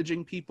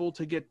encouraging people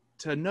to get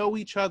to know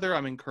each other.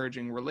 I'm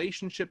encouraging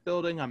relationship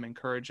building. I'm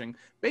encouraging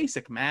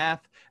basic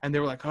math. And they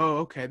were like, oh,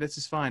 okay, this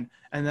is fine.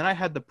 And then I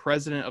had the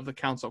president of the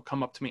council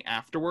come up to me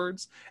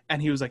afterwards,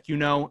 and he was like,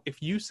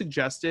 if you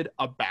suggested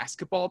a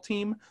basketball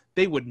team,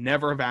 they would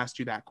never have asked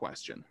you that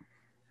question.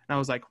 And I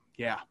was like,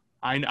 yeah,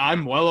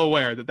 I'm well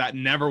aware that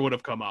never would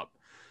have come up.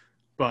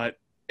 But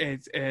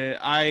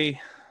I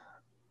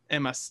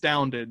am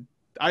astounded.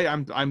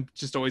 I'm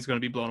just always going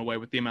to be blown away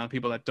with the amount of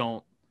people that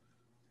don't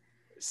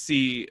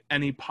see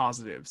any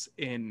positives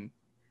in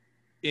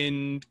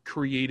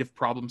creative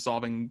problem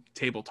solving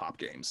tabletop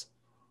games.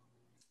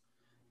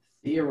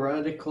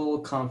 Theoretical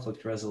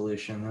conflict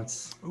resolution.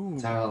 That's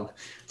how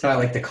I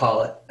like to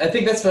call it. I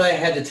think that's what I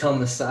had to tell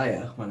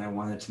Messiah when I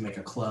wanted to make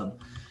a club.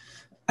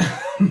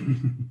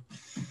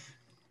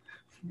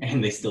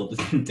 And they still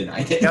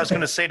denied it. Yeah, I was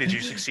going to say, did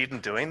you succeed in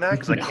doing that?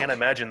 Because I can't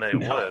imagine they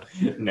would.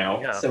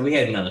 No. Yeah. So we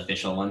had an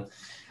unofficial one.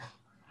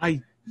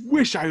 I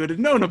wish I would have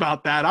known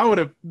about that. I would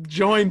have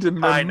joined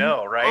him. I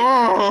know, right?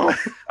 Oh.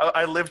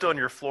 I lived on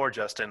your floor,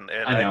 Justin,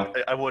 and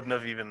I wouldn't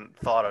have even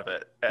thought of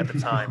it at the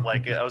time.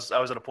 Like I was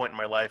at a point in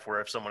my life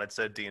where if someone had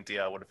said D&D,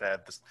 I would have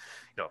had this,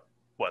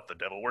 what, the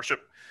devil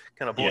worship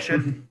kind of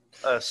bullshit.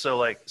 Yeah. So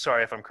like,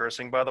 sorry if I'm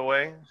cursing, by the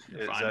way.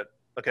 You're Is fine. that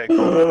okay?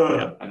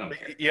 Cool. I don't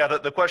care. Yeah.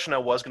 The question I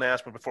was going to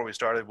ask before we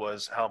started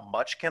was, how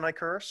much can I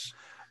curse?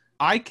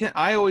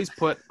 I always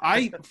put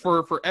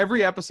for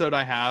every episode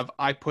I have,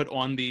 I put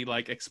on the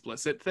like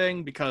explicit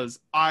thing because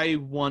I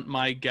want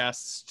my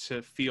guests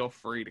to feel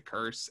free to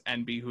curse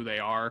and be who they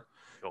are.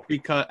 Cool.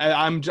 Because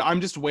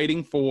I'm just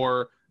waiting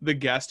for the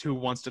guest who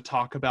wants to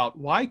talk about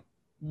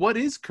what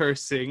is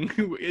cursing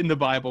in the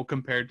Bible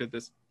compared to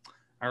this.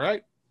 All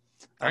right.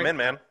 I'm in,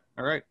 man.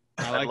 All right.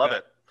 I love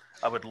it.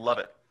 I would love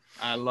it.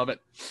 I love it.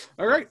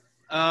 All right.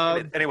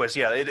 Anyways,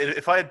 yeah.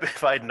 If I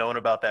had known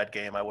about that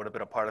game, I would have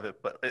been a part of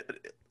it. But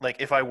like,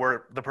 if I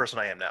were the person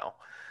I am now,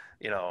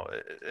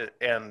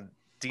 and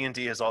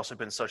D&D has also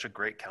been such a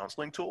great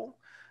counseling tool,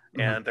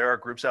 and there are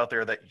groups out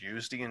there that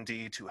use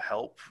D&D to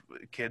help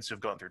kids who've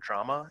gone through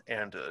trauma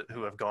and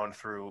who have gone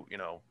through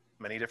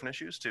many different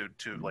issues to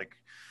like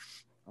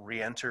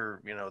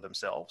re-enter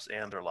themselves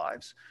and their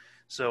lives.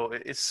 So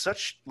it's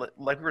such,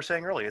 like we were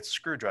saying earlier, it's a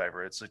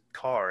screwdriver, it's a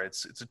car,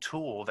 it's a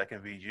tool that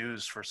can be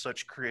used for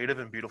such creative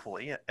and beautiful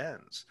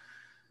ends.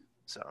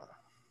 So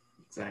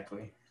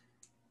exactly.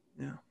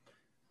 Yeah,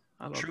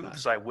 I love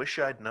truths that. I wish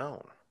I'd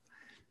known.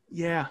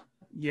 Yeah.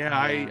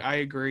 I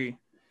agree.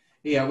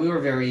 Yeah, we were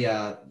very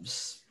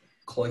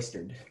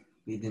cloistered.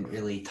 We didn't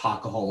really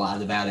talk a whole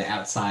lot about it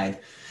outside.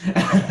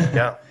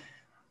 Yeah.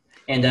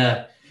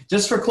 And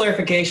just for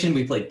clarification,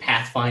 we played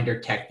Pathfinder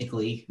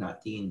technically,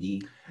 not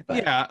D&D.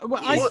 Yeah,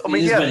 well, it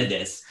is what it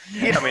is.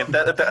 Yeah, I mean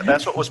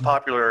that's what was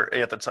popular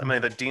at the time. I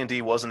mean, the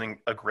D&D wasn't in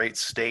a great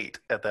state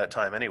at that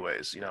time,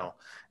 anyways.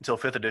 Until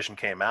 5th edition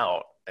came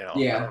out.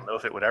 Yeah. I don't know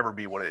if it would ever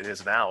be what it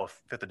is now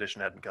if 5th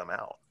edition hadn't come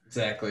out.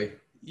 Exactly.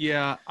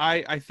 Yeah,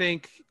 I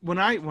think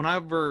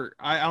whenever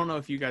I don't know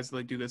if you guys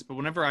like do this, but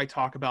whenever I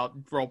talk about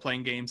role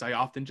playing games, I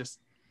often just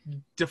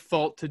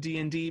default to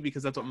D&D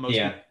because that's what most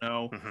people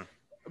know. Mm-hmm.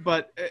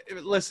 But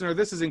listener,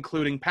 this is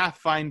including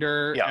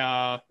Pathfinder.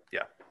 Yeah.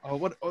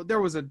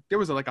 There was a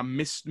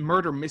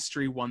murder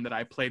mystery one that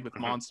I played with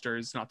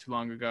monsters not too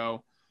long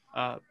ago.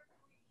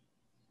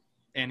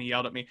 Annie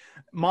yelled at me.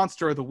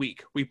 Monster of the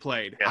Week we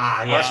played.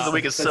 Yeah. Monster of the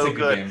Week is so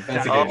good.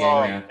 That's a good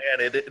game.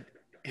 Man,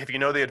 if you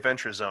know the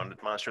Adventure Zone,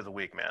 Monster of the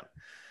Week, man,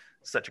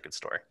 such a good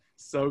story.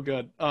 So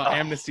good.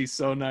 Amnesty's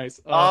so nice.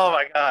 Oh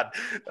my God,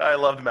 I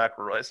loved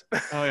McElroy's.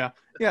 Oh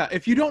yeah.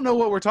 If you don't know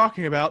what we're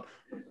talking about,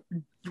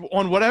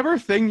 on whatever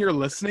thing you're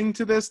listening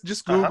to this,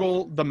 just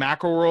Google the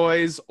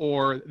McElroys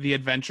or the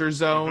Adventure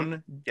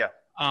Zone. Yeah.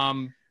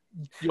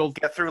 You'll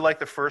get through like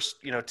the first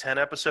 10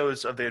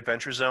 episodes of the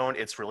Adventure Zone.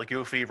 It's really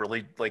goofy,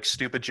 really like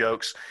stupid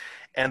jokes.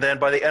 And then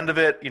by the end of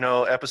it,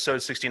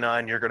 episode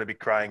 69, you're going to be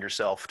crying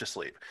yourself to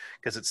sleep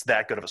because it's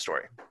that good of a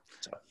story.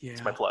 So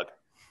it's my plug.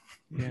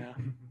 Yeah.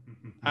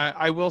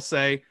 I will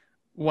say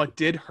what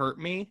did hurt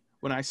me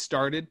when I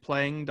started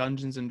playing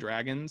Dungeons and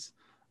Dragons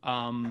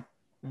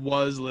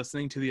was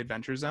listening to the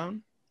Adventure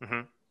Zone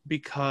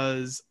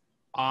because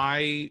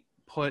I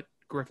put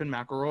Griffin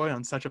McElroy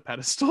on such a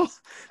pedestal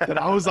that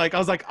I was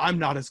like, I'm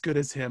not as good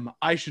as him.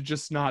 I should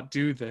just not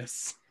do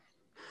this.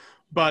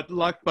 But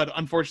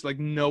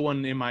unfortunately, no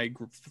one in my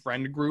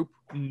friend group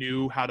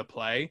knew how to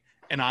play,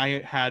 and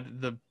I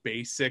had the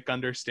basic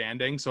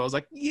understanding. So I was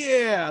like,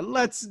 yeah,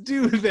 let's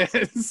do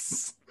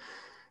this.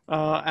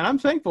 And I'm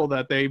thankful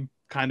that they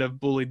kind of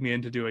bullied me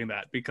into doing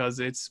that because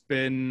it's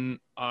been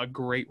a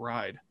great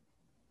ride.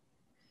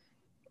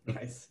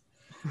 Nice.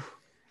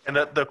 And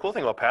the cool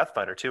thing about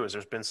Pathfinder too is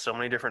there's been so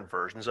many different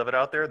versions of it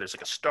out there. There's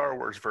like a Star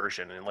Wars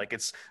version, and like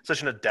it's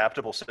such an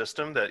adaptable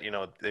system that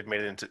they've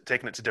made it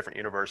taken it to different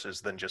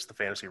universes than just the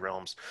fantasy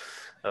realms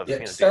of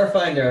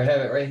Starfinder. I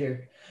have it right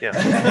here.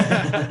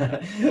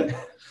 Yeah.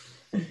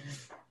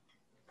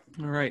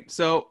 All right.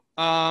 So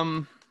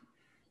I'm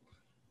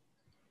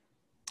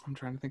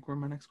trying to think where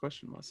my next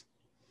question was.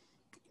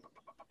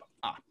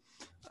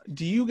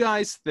 Do you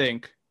guys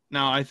think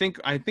Now, I think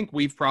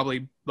we've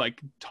probably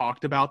like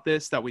talked about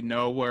this, that we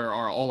know where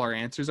all our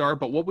answers are,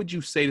 but what would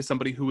you say to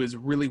somebody who is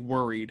really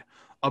worried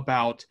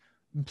about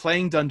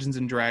playing Dungeons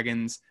and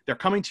Dragons? They're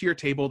coming to your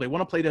table, they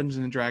want to play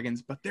Dungeons and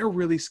Dragons, but they're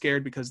really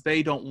scared because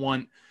they don't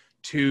want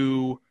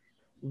to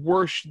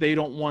they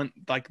don't want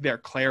like their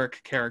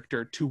cleric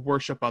character to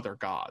worship other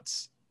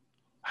gods.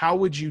 How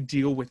would you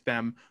deal with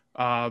them?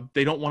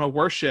 They don't want to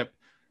worship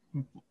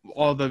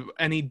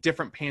any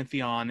different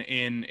pantheon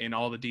in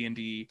all the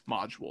D&D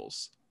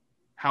modules.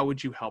 How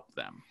would you help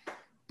them?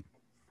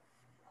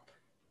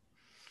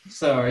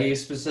 So are you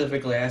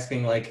specifically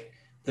asking like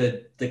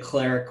the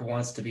cleric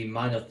wants to be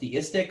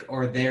monotheistic,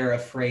 or they're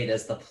afraid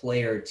as the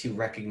player to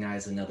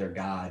recognize another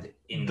god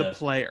in The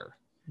player.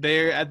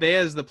 They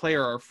as the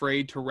player are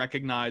afraid to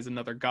recognize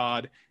another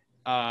god.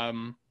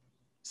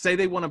 Say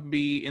they want to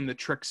be in the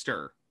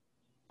trickster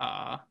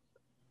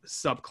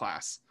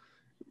subclass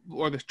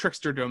or the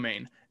trickster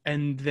domain,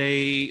 and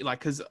they like,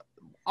 because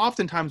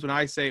oftentimes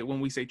when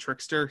we say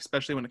trickster,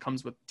 especially when it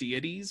comes with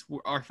deities,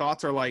 our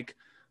thoughts are like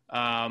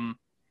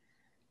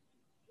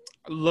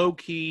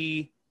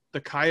Loki,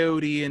 the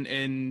coyote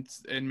in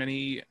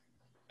many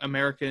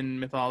American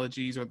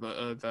mythologies, or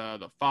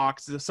the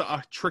fox,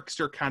 a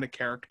trickster kind of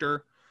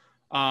character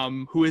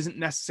who isn't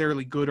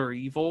necessarily good or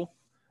evil.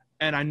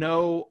 And I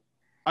know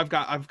I've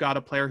got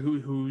a player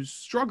who's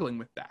struggling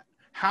with that.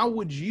 How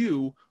would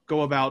you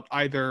go about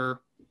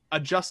either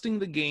adjusting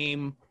the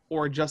game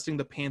or adjusting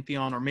the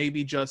pantheon, or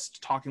maybe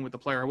just talking with the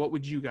player? What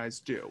would you guys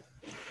do?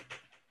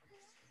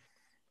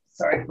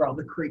 Sorry for all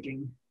the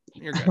creaking.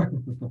 You're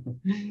good.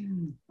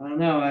 I don't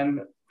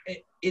know.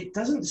 It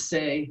doesn't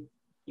say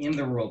in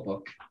the rule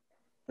book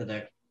that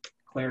a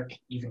cleric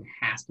even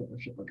has to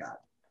worship a god.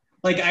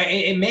 Like,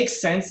 it makes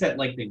sense that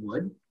like they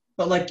would,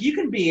 but like you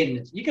can be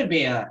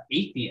a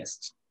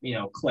atheist,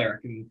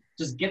 cleric, and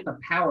just get the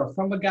power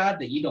from a god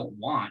that you don't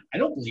want. I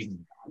don't believe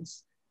in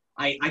gods.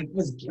 I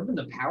was given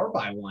the power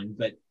by one,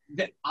 but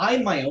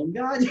I'm my own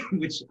god,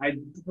 which I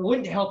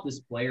wouldn't help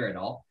this player at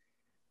all.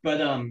 But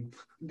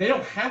they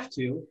don't have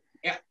to.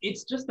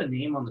 It's just a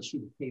name on the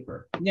sheet of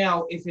paper.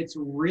 Now, if it's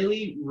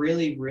really,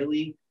 really,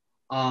 really,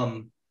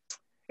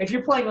 if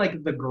you're playing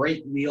like the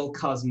Great Wheel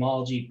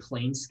Cosmology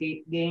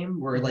Planescape game,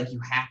 where like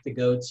you have to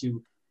go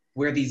to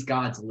where these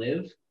gods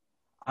live,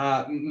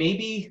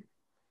 maybe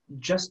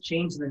just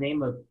change the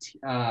name of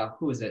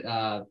who is it?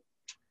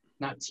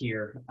 Not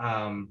Tyr.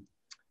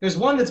 There's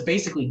one that's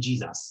basically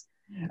Jesus.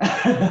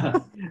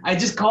 I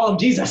just call him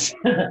Jesus.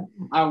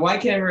 Why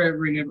can't I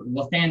remember?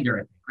 Lathander, I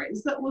think, right?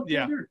 Is that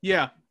Lathander?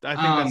 Yeah, I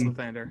think that's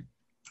Lathander.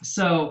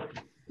 So,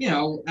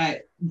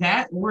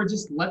 that, or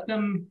just let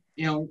them,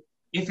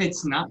 if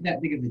it's not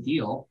that big of a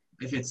deal,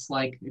 if it's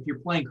like, if you're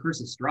playing Curse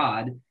of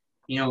Strahd,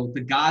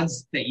 the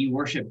gods that you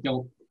worship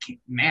don't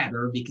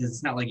matter, because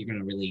it's not like it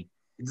doesn't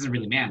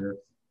really matter.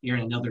 You're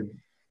in another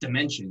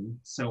dimension.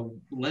 So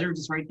let her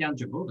just write down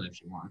Jehovah if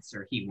she wants,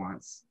 or he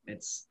wants.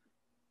 It's,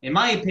 in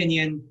my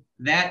opinion,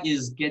 that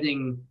is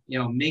getting,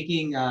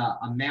 making a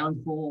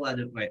molehill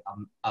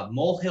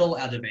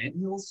out of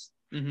anthills.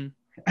 Mm-hmm.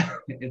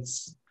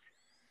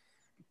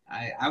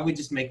 I would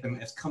just make them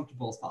as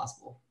comfortable as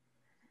possible.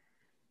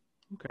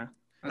 Okay.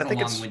 That's a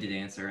long-winded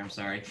answer. I'm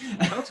sorry.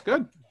 That's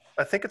good.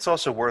 I think it's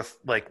also worth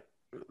like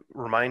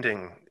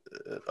reminding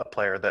a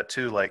player that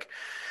too, like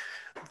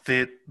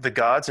the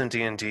gods in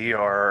D&D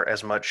are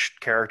as much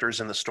characters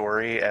in the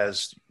story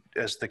as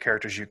the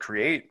characters you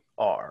create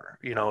are.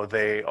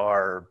 They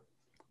are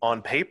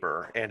on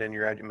paper and in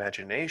your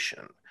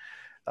imagination.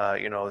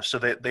 So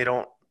they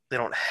don't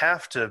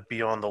have to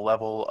be on the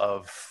level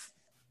of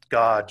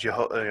God,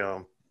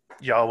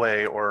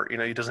 Yahweh, or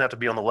he doesn't have to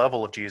be on the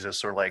level of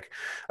Jesus, or like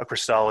a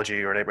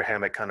Christology or an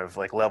Abrahamic kind of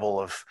like level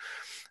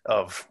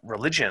of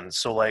religion.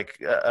 So like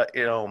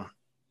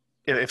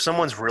if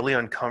someone's really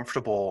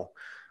uncomfortable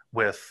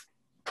with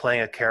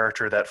playing a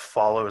character that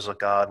follows a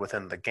god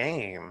within the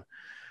game,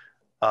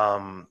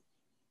 and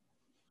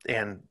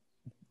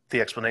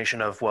the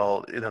explanation of,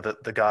 well,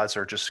 the gods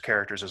are just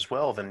characters as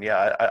well, then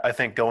yeah, I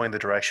think going the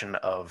direction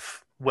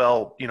of,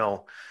 well,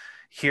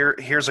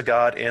 here's a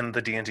god in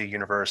the D&D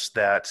universe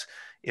that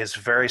is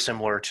very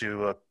similar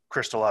to a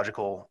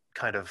Christological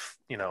kind of,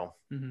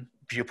 Mm-hmm.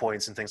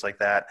 viewpoints and things like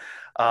that.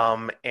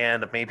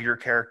 And maybe your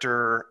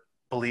character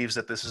believes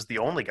that this is the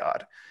only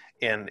god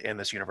in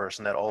this universe,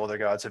 and that all other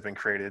gods have been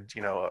created,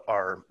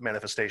 are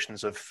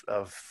manifestations of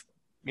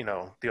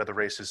the other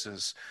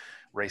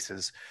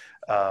races,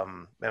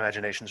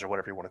 imaginations, or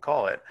whatever you want to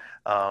call it,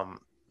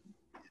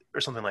 or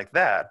something like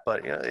that.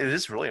 But it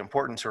is really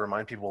important to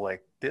remind people,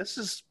 like, this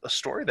is a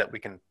story that we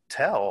can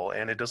tell,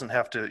 and it doesn't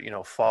have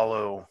to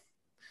follow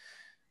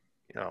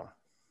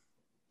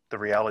the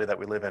reality that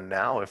we live in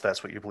now, if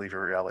that's what you believe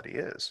your reality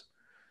is.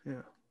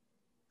 Yeah,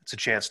 it's a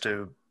chance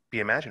to be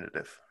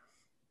imaginative.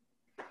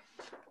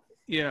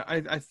 Yeah,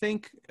 I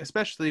think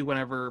especially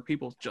whenever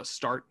people just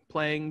start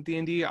playing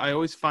D&D, I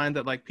always find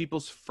that like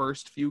people's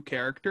first few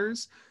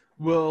characters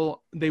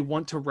they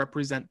want to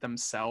represent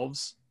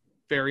themselves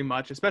very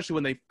much, especially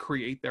when they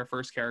create their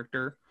first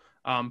character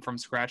from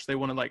scratch. They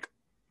want to like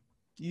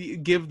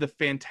give the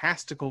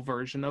fantastical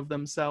version of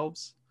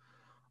themselves.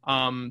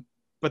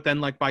 But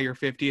then like by your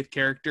 50th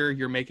character,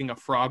 you're making a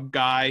frog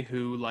guy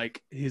who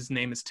like his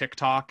name is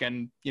TikTok,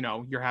 and you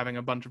know, you're having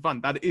a bunch of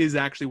fun. That is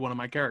actually one of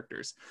my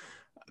characters.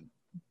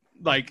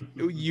 Like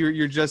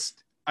you're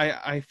just,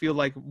 I feel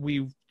like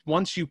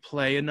once you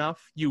play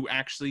enough, you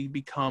actually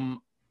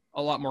become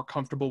a lot more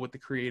comfortable with the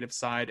creative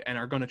side and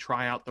are going to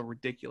try out the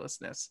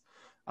ridiculousness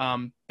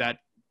that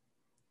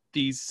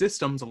these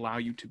systems allow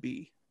you to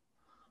be.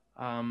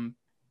 I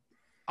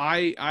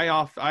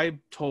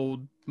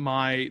told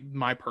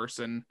my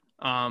person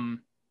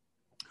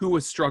who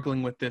was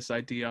struggling with this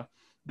idea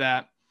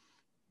that,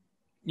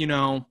 you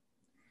know,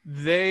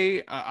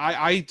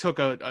 I took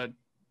a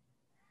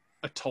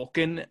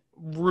Tolkien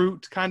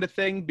route kind of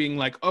thing, being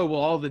like, oh well,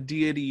 all the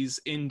deities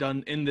in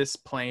this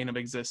plane of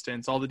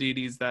existence, all the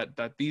deities that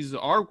these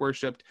are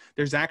worshipped,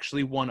 there's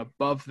actually one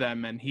above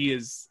them, and he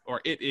is,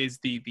 or it is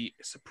the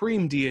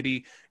supreme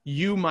deity.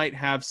 You might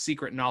have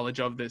secret knowledge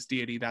of this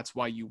deity, that's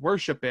why you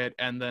worship it.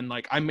 And then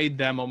like I made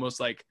them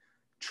almost like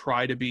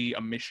try to be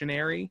a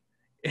missionary,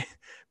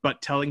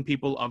 but telling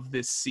people of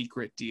this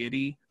secret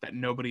deity that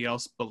nobody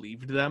else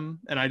believed them.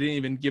 And I didn't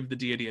even give the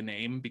deity a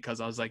name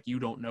because I was like, you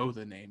don't know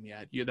the name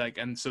yet. You like,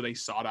 and so they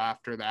sought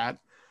after that.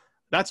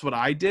 That's what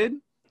I did.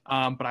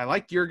 But I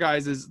like your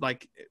guys' is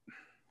like,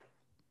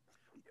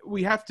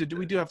 we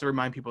do have to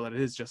remind people that it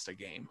is just a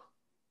game.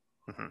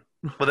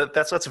 Mm-hmm. Well,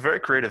 that's a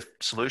very creative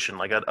solution.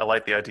 Like I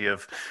like the idea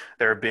of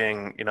there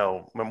being, you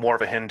know, more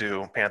of a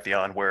Hindu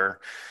pantheon where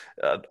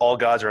all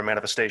gods are a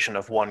manifestation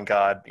of one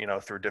god, you know,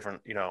 through different,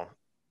 you know,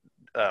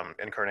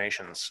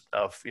 incarnations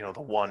of, you know,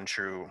 the one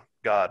true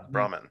God,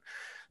 Brahman.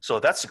 So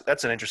that's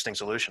an interesting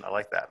solution. I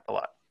like that a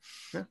lot.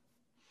 Yeah.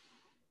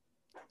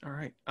 All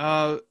right.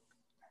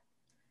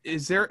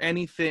 Is there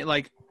anything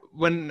like,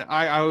 when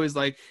I always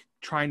like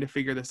trying to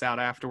figure this out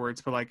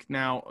afterwards, but like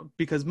now,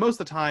 because most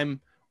of the time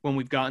when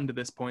we've gotten to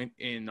this point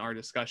in our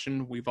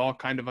discussion, we've all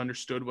kind of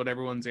understood what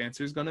everyone's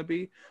answer is going to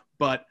be.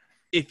 But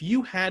if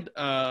you had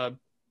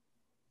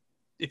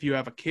if you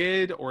have a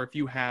kid, or if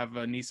you have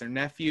a niece or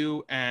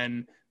nephew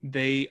and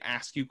they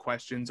ask you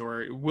questions,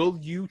 or will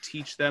you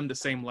teach them the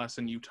same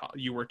lesson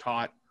you were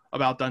taught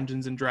about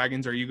Dungeons and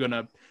Dragons? Or are you going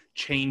to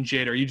change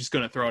it, or are you just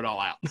going to throw it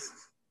all out?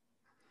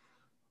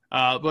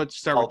 Let's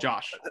start with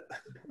Josh.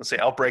 Let's say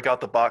I'll break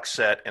out the box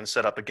set and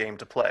set up a game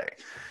to play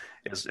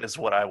is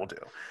what I will do.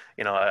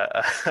 You know, I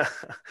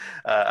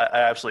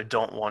absolutely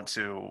don't want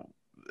to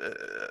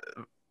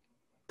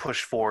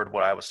push forward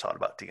what I was taught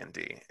about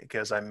D&D,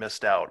 because I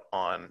missed out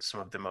on some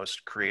of the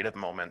most creative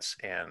moments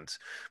and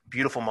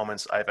beautiful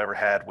moments I've ever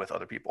had with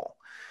other people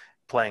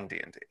playing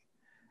D&D.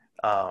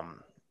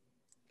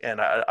 And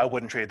I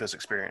wouldn't trade those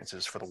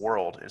experiences for the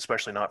world,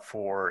 especially not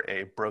for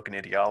a broken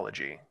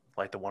ideology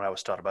like the one I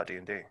was taught about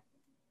D&D.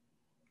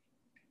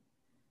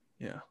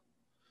 Yeah.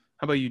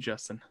 How about you,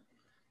 Justin?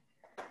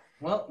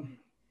 Well,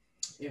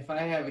 if I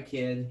have a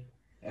kid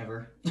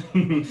ever,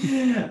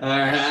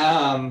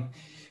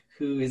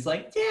 who is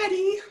like,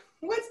 Daddy,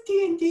 what's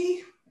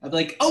D&D? I'd be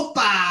like,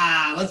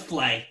 Opa, let's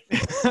play.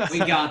 We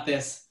got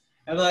this.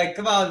 I'd be like,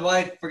 come on,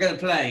 wife, we're going to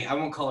play. I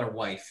won't call her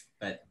wife,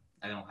 but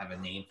I don't have a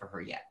name for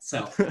her yet.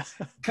 So,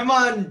 come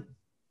on,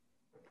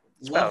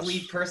 Spouse. Lovely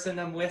person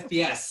I'm with.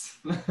 Yes.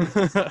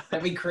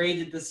 That we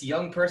created this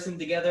young person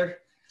together.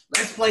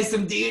 Let's play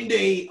some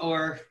D&D,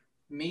 or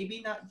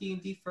maybe not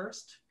D&D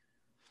first.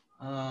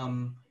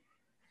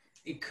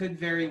 It could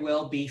very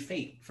well be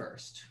Fate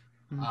first.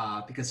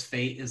 Because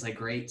Fate is a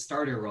great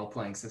starter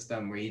role-playing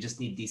system where you just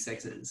need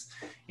D6s.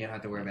 You don't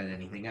have to worry about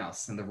anything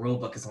else. And the rule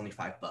book is only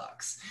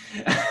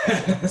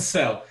 $5.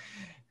 So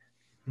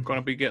I'm going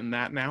to be getting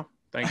that now.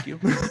 Thank you.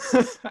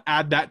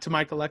 Add that to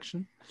my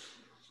collection.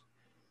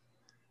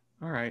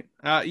 All right.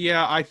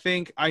 Yeah, I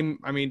think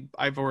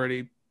I've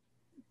already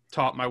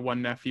taught my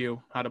one nephew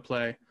how to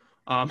play.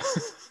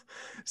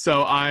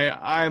 So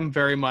I'm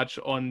very much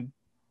on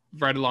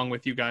right along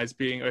with you guys,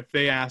 being, if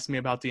they ask me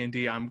about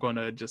D&D, I'm going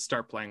to just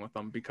start playing with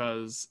them,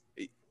 because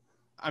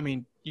I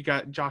mean, you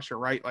got Josh, you're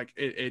right. Like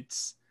it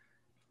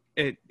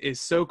is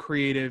so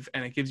creative,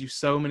 and it gives you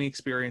so many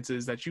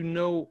experiences that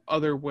no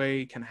other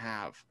way can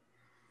have.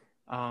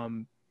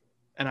 And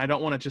I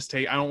don't want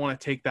to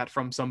take that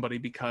from somebody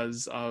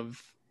because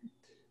of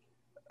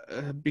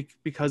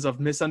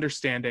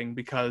misunderstanding,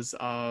 because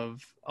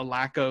of a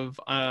lack of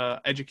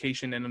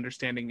education and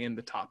understanding in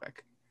the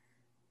topic.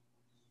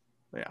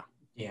 Yeah.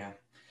 Yeah.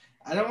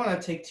 I don't want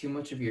to take too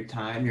much of your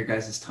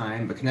guys'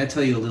 time, but can I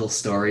tell you a little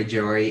story,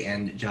 Jory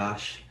and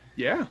Josh?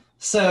 Yeah.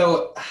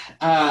 So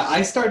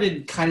I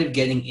started kind of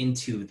getting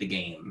into the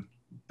game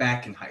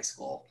back in high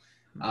school.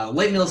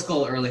 Late middle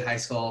school, early high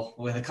school,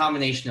 with a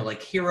combination of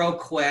like Hero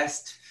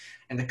Quest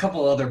and a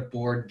couple other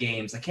board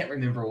games. I can't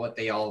remember what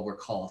they all were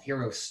called.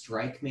 Hero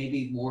Strike,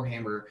 maybe?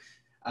 Warhammer.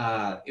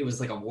 It was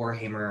like a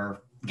Warhammer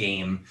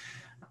game.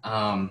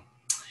 And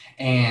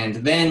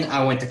then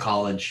I went to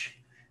college.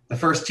 The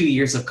first 2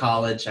 years of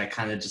college, I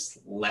kind of just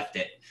left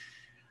it.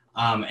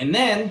 And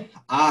then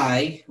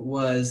I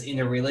was in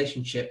a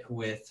relationship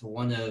with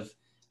one of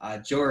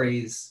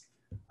Jory's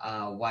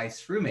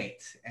wife's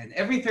roommate. And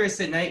every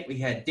Thursday night, we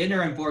had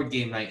dinner and board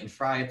game night in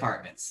Fry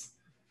Apartments.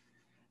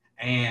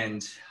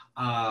 And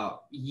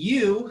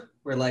you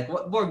were like,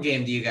 what board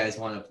game do you guys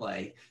want to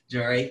play,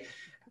 Jory?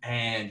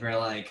 And we're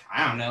like,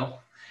 I don't know.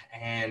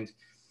 And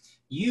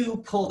you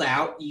pulled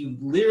out, you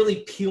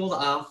literally peeled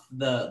off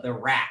the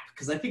wrap,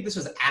 because I think this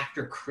was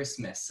after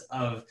Christmas,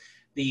 of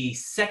the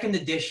second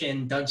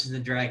edition Dungeons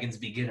 & Dragons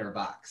beginner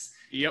box.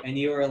 Yep. And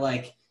you were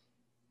like,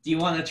 do you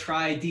want to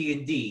try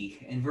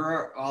D&D? And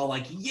we're all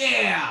like,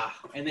 yeah.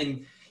 And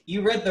then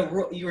you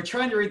were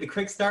trying to read the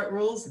quick start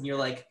rules, and you're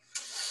like,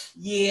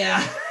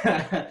 yeah,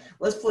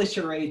 let's play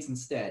charades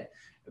instead.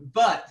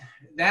 But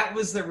that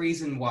was the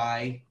reason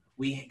why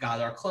we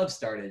got our club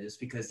started, is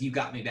because you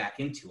got me back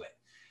into it.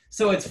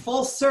 So it's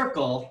full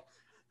circle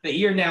that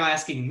you're now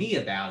asking me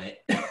about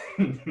it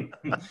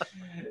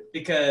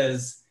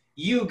because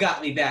you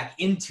got me back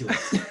into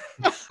it.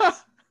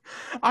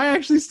 I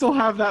actually still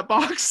have that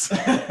box.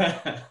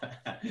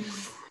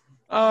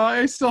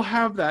 I still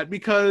have that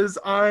because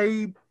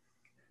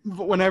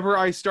whenever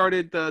I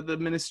started the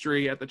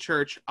ministry at the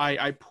church,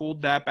 I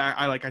pulled that back.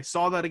 I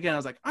saw that again. I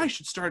was like, I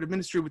should start a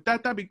ministry with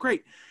that. That'd be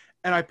great.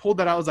 And I pulled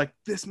that out. I was like,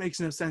 this makes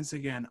no sense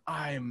again.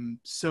 I'm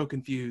so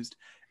confused.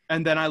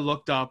 And then I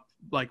looked up,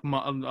 I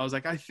was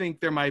like, I think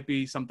there might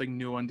be something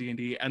new on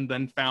D&D, and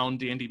then found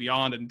D&D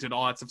Beyond and did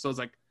all that stuff. So I was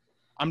like,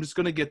 I'm just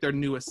going to get their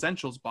new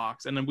Essentials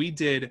box. And then we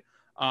did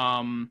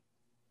Dragon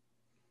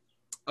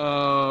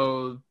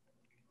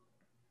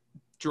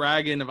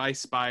of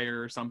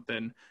Icespire or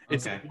something.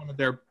 It's Okay. one of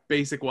their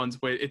basic ones.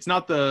 It's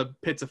not the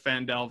Pits of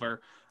Phandelver.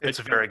 It's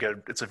a very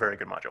good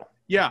module.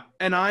 Yeah,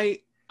 and I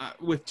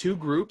with two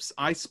groups,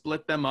 I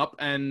split them up,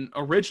 and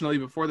originally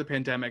before the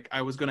pandemic,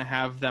 I was going to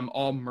have them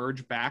all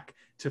merge back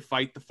to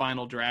fight the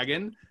final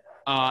dragon,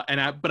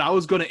 but I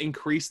was going to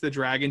increase the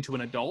dragon to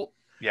an adult.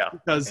 Yeah,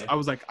 because I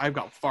was like, I've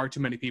got far too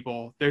many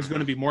people. There's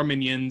going to be more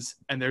minions,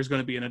 and there's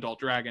going to be an adult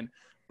dragon.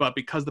 But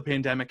because the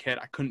pandemic hit,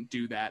 I couldn't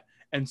do that.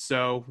 And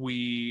so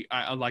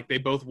they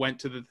both went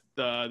to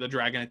the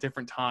dragon at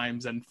different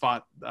times and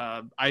fought.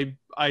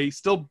 I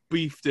still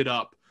beefed it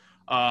up.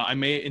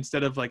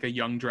 Instead of like a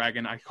young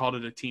dragon, I called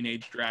it a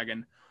teenage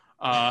dragon.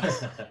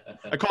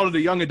 I called it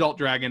a young adult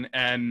dragon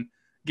and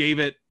gave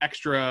it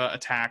extra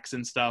attacks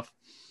and stuff.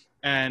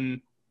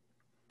 And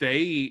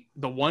the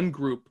one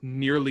group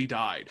nearly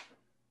died.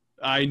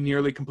 I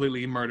nearly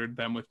completely murdered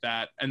them with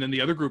that. And then the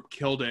other group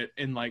killed it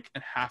in like a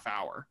half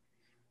hour.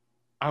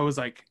 I was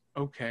like,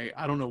 okay,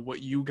 I don't know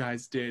what you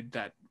guys did.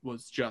 That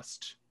was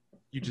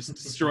you just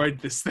destroyed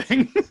this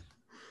thing.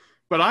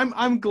 But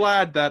I'm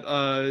glad that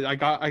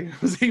I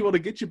was able to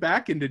get you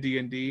back into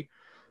D&D.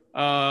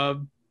 Yeah,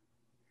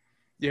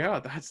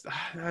 that's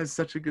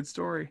such a good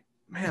story.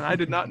 Man, I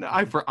did not know.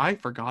 I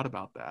forgot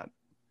about that.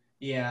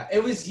 Yeah,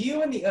 it was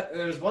you and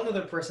there was one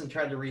other person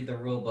trying to read the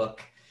rule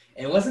book.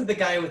 It wasn't the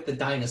guy with the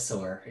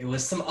dinosaur. It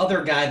was some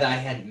other guy that I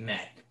hadn't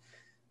met.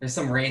 There's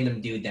some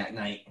random dude that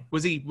night.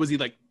 Was he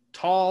like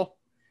tall?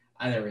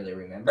 I don't really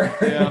remember.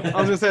 Yeah,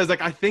 I was gonna say,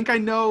 I think I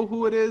know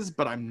who it is,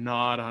 but I'm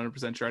not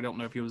 100% sure. I don't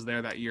know if he was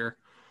there that year.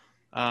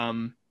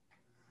 But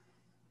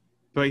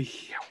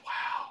yeah,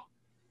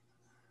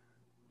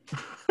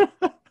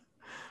 wow.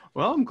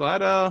 Well, I'm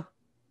glad I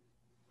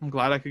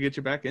could get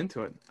you back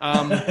into it.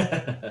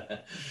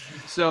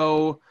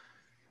 So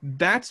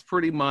that's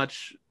pretty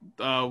much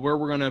where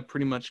we're gonna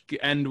pretty much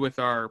end with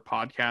our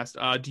podcast.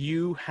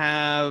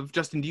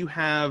 Justin, do you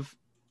have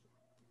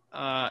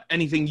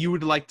anything you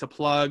would like to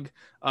plug,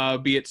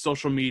 be it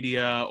social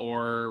media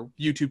or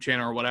YouTube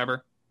channel or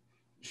whatever?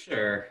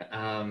 Sure.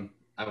 I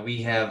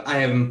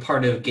am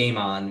part of Game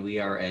On. We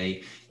are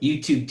a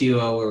YouTube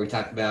duo where we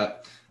talk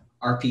about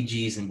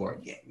RPGs and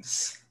board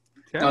games,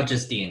 Okay. not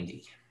just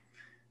D&D.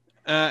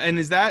 And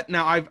is that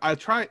now? I've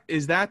tried.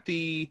 Is that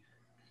the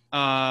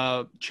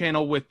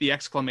channel with the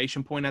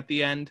exclamation point at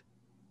the end?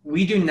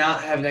 We do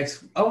not have an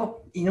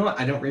Oh, you know what?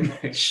 I don't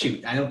remember.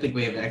 Shoot, I don't think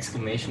we have an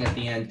exclamation at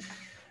the end.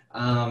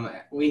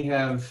 We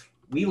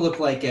look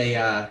like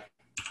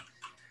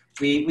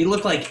we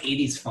look like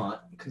 80s font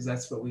because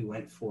that's what we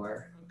went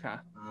for. Okay.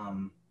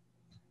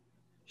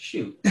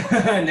 Shoot.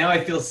 Now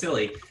I feel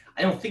silly.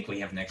 I don't think we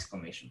have an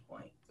exclamation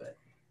point, but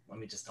let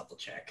me just double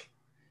check.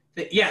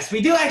 Yes,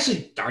 we do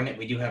actually. Darn it,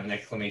 we do have an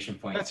exclamation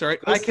point. That's all right.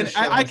 I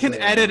can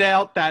edit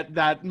out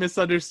that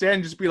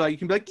misunderstanding. Just be like, you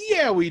can be like,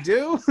 yeah, we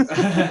do.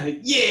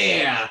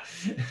 Yeah.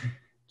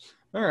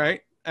 All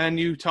right. And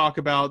you talk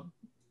about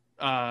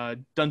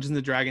Dungeons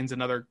and Dragons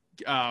and other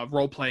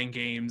role-playing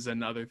games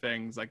and other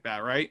things like that,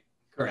 right?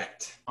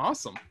 Correct.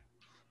 Awesome.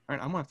 All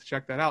right, I'm gonna have to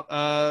check that out.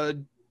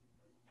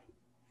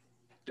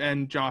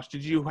 And Josh,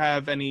 did you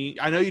have any?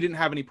 I know you didn't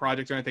have any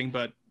projects or anything,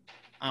 but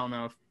I don't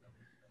know if.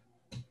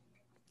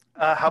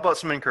 How about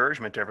some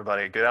encouragement to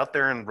everybody? Get out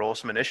there and roll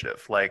some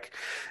initiative. Like,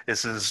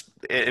 this is,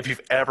 if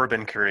you've ever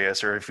been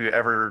curious, or if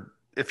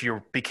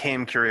you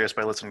became curious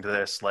by listening to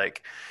this,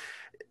 like,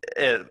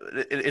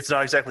 it's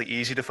not exactly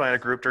easy to find a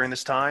group during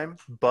this time,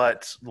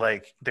 but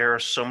like, there are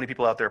so many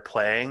people out there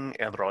playing,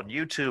 and they're on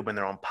YouTube and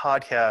they're on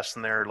podcasts,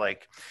 and they're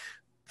like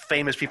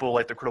famous people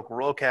like the Critical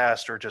Role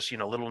cast, or just,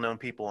 little known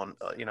people, and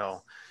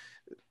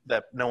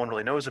that no one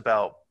really knows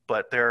about.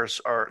 But there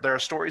are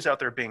stories out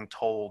there being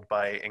told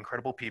by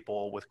incredible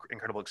people with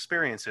incredible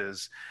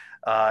experiences,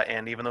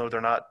 and even though they're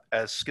not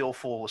as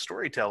skillful a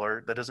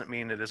storyteller, that doesn't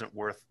mean it isn't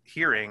worth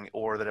hearing,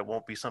 or that it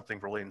won't be something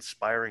really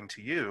inspiring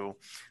to you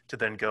to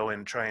then go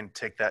and try and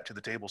take that to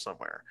the table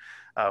somewhere,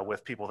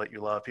 with people that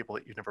you love, people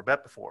that you've never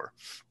met before.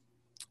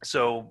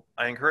 So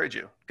I encourage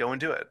you, go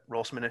and do it.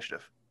 Roll some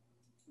initiative.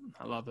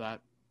 I love that.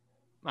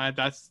 I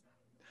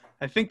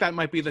think that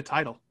might be the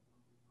title.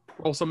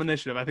 Roll some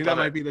initiative. I think that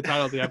might be the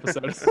title of the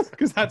episode,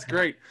 because that's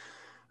great.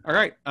 All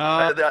right.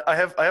 I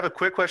have a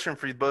quick question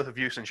for you, both of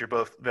you, since you're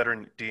both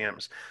veteran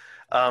DMs.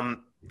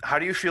 How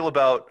do you feel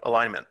about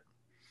alignment?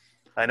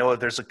 I know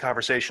there's a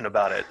conversation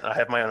about it. I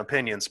have my own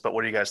opinions, but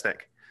what do you guys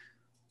think?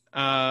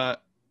 I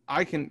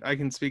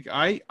can speak.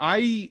 I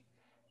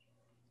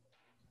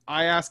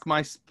ask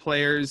my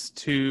players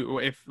to,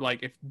 if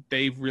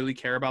they really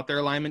care about their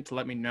alignment, to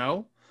let me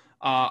know.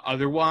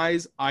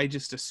 Otherwise, I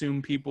just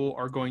assume people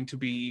are going to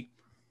be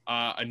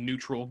a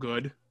neutral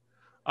good,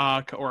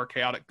 or a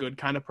chaotic good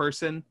kind of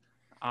person.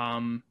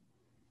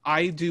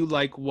 I do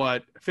like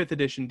what 5th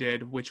edition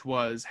did, which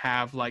was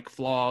have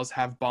flaws,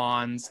 have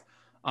bonds.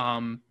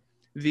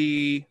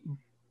 The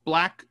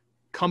Black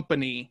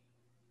Company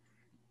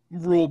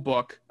rule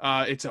book,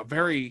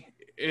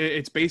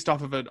 it's based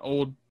off of an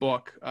old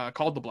book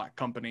called The Black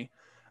Company.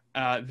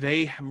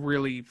 They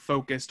really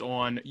focused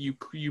on you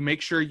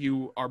make sure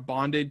you are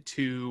bonded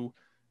to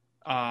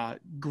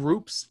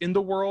groups in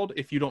the world.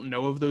 If you don't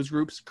know of those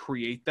groups,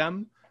 create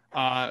them.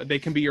 They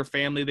can be your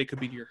family, they could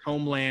be your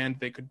homeland,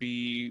 they could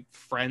be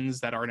friends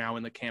that are now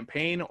in the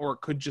campaign, or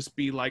it could just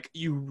be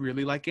you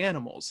really like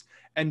animals,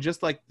 and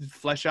just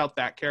flesh out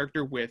that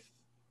character with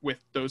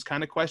those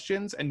kind of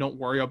questions, and don't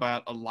worry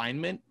about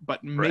alignment,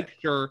 but make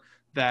sure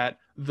that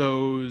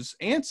those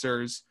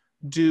answers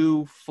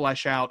do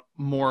flesh out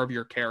more of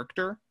your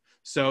character,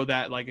 so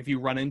that if you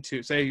run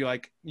into, say,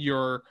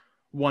 your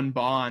one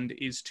bond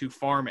is to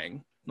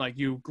farming,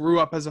 you grew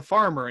up as a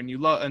farmer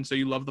and so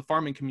you love the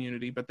farming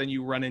community, but then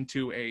you run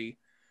into a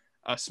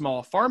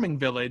small farming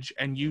village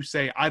and you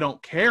say, I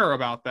don't care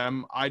about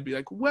them. I'd be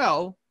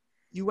well,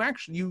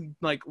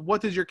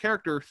 what does your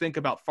character think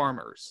about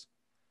farmers?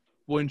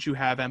 Wouldn't you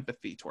have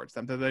empathy towards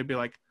them? They'd be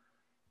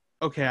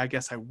okay, I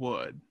guess I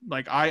would.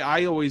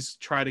 I always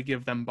try to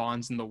give them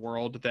bonds in the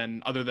world,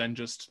 other than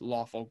just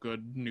lawful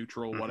good,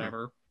 neutral,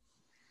 whatever.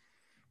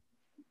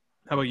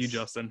 How about you,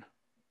 Justin?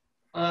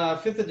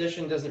 5th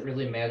edition doesn't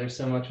really matter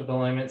so much with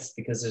alignments,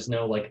 because there's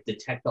no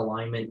detect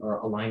alignment or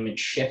alignment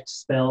shift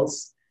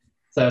spells,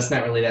 so it's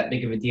not really that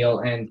big of a deal.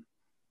 And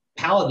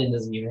Paladin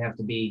doesn't even have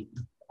to be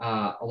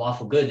a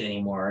lawful good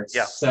anymore.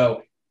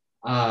 So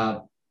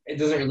it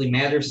doesn't really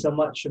matter so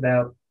much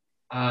about.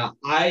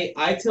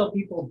 I tell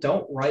people,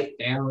 don't write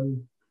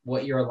down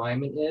what your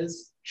alignment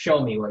is.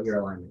 Show me what your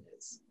alignment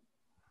is.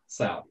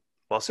 So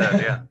well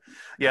said.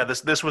 Yeah.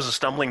 This was a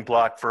stumbling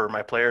block for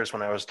my players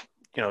when I was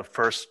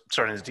first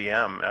starting as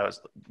DM.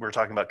 We were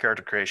talking about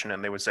character creation,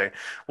 and they would say,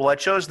 well, I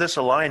chose this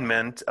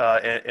alignment,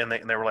 and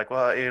they were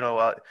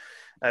well,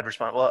 I'd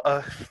respond,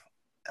 well,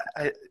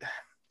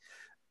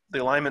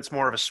 the alignment's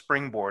more of a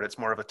springboard. It's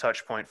more of a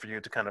touch point for you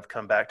to kind of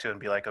come back to and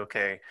be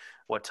okay,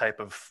 what type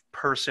of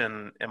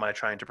person am I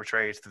trying to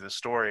portray through the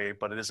story?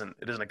 But it isn't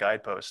a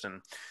guidepost.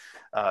 And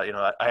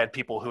I had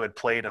people who had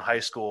played in high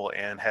school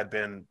and had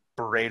been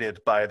berated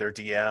by their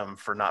DM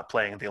for not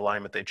playing the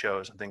alignment they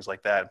chose and things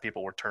like that. And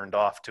people were turned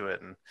off to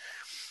it and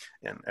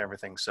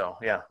everything. So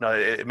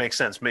it makes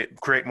sense.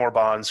 Create more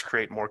bonds,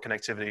 create more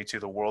connectivity to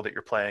the world that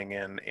you're playing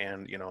in.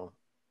 And,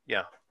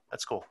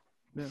 that's cool.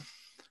 Yeah.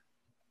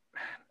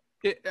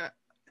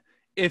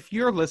 If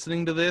you're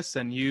listening to this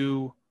and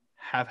you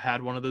have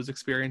had one of those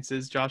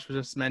experiences Josh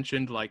just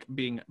mentioned,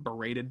 being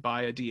berated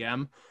by a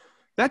DM,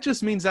 that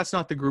just means that's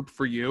not the group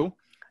for you.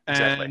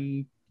 Exactly.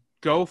 And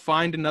go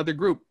find another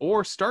group,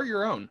 or start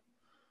your own.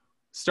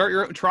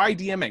 Try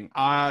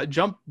DMing.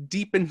 Jump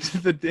deep into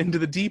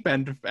the deep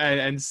end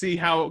and see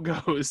how it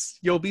goes.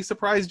 You'll be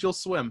surprised you'll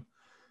swim.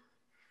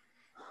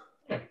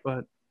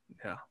 But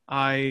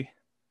I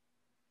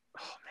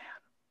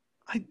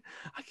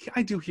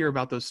do hear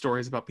about those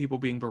stories about people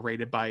being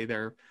berated by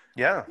their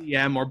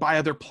DM or by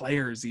other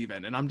players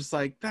even, and I'm just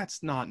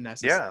that's not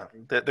necessary.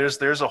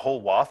 There's a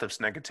whole wath of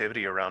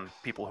negativity around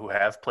people who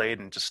have played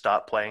and just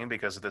stopped playing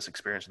because of this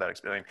experience or that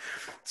experience.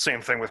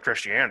 Same thing with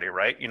Christianity,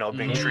 right?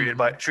 Being treated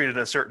in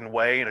a certain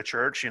way in a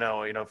church,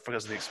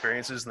 because of the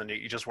experiences, and then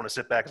you just want to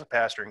sit back as a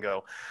pastor and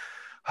go,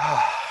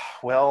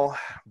 well,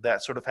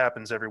 that sort of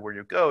happens everywhere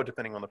you go,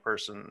 depending on the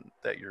person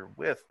that you're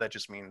with. That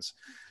just means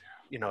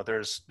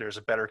there's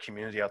a better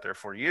community out there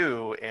for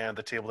you, and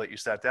the table that you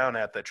sat down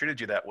at that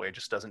treated you that way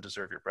just doesn't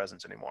deserve your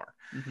presence anymore.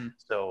 Mm-hmm.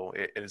 So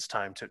it is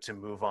time to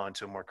move on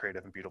to a more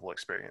creative and beautiful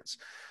experience.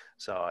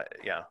 So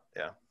yeah.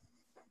 All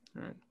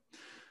right.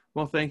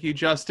 Well, thank you,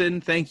 Justin.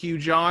 Thank you,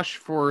 Josh,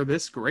 for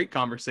this great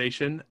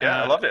conversation.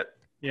 Yeah, I loved it.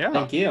 Yeah.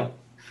 Thank you.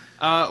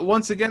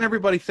 Once again,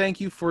 everybody,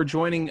 thank you for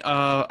joining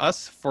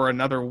us for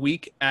another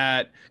week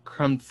at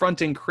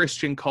Confronting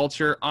Christian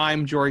Culture.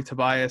 I'm Jory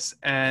Tobias,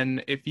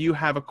 and if you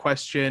have a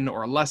question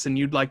or a lesson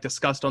you'd like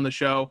discussed on the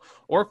show,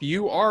 or if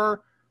you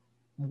are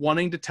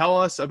wanting to tell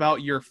us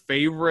about your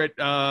favorite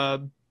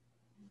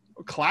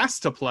class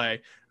to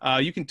play,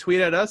 you can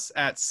tweet at us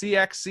at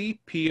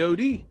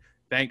CXCPOD.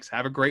 Thanks.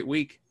 Have a great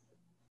week.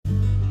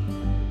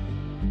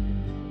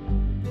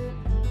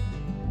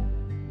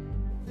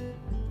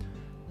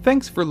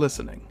 Thanks for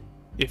listening.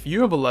 If you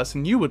have a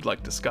lesson you would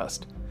like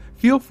discussed,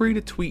 feel free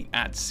to tweet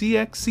at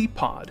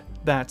CXCPod.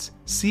 That's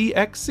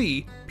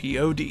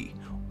CXCPOD.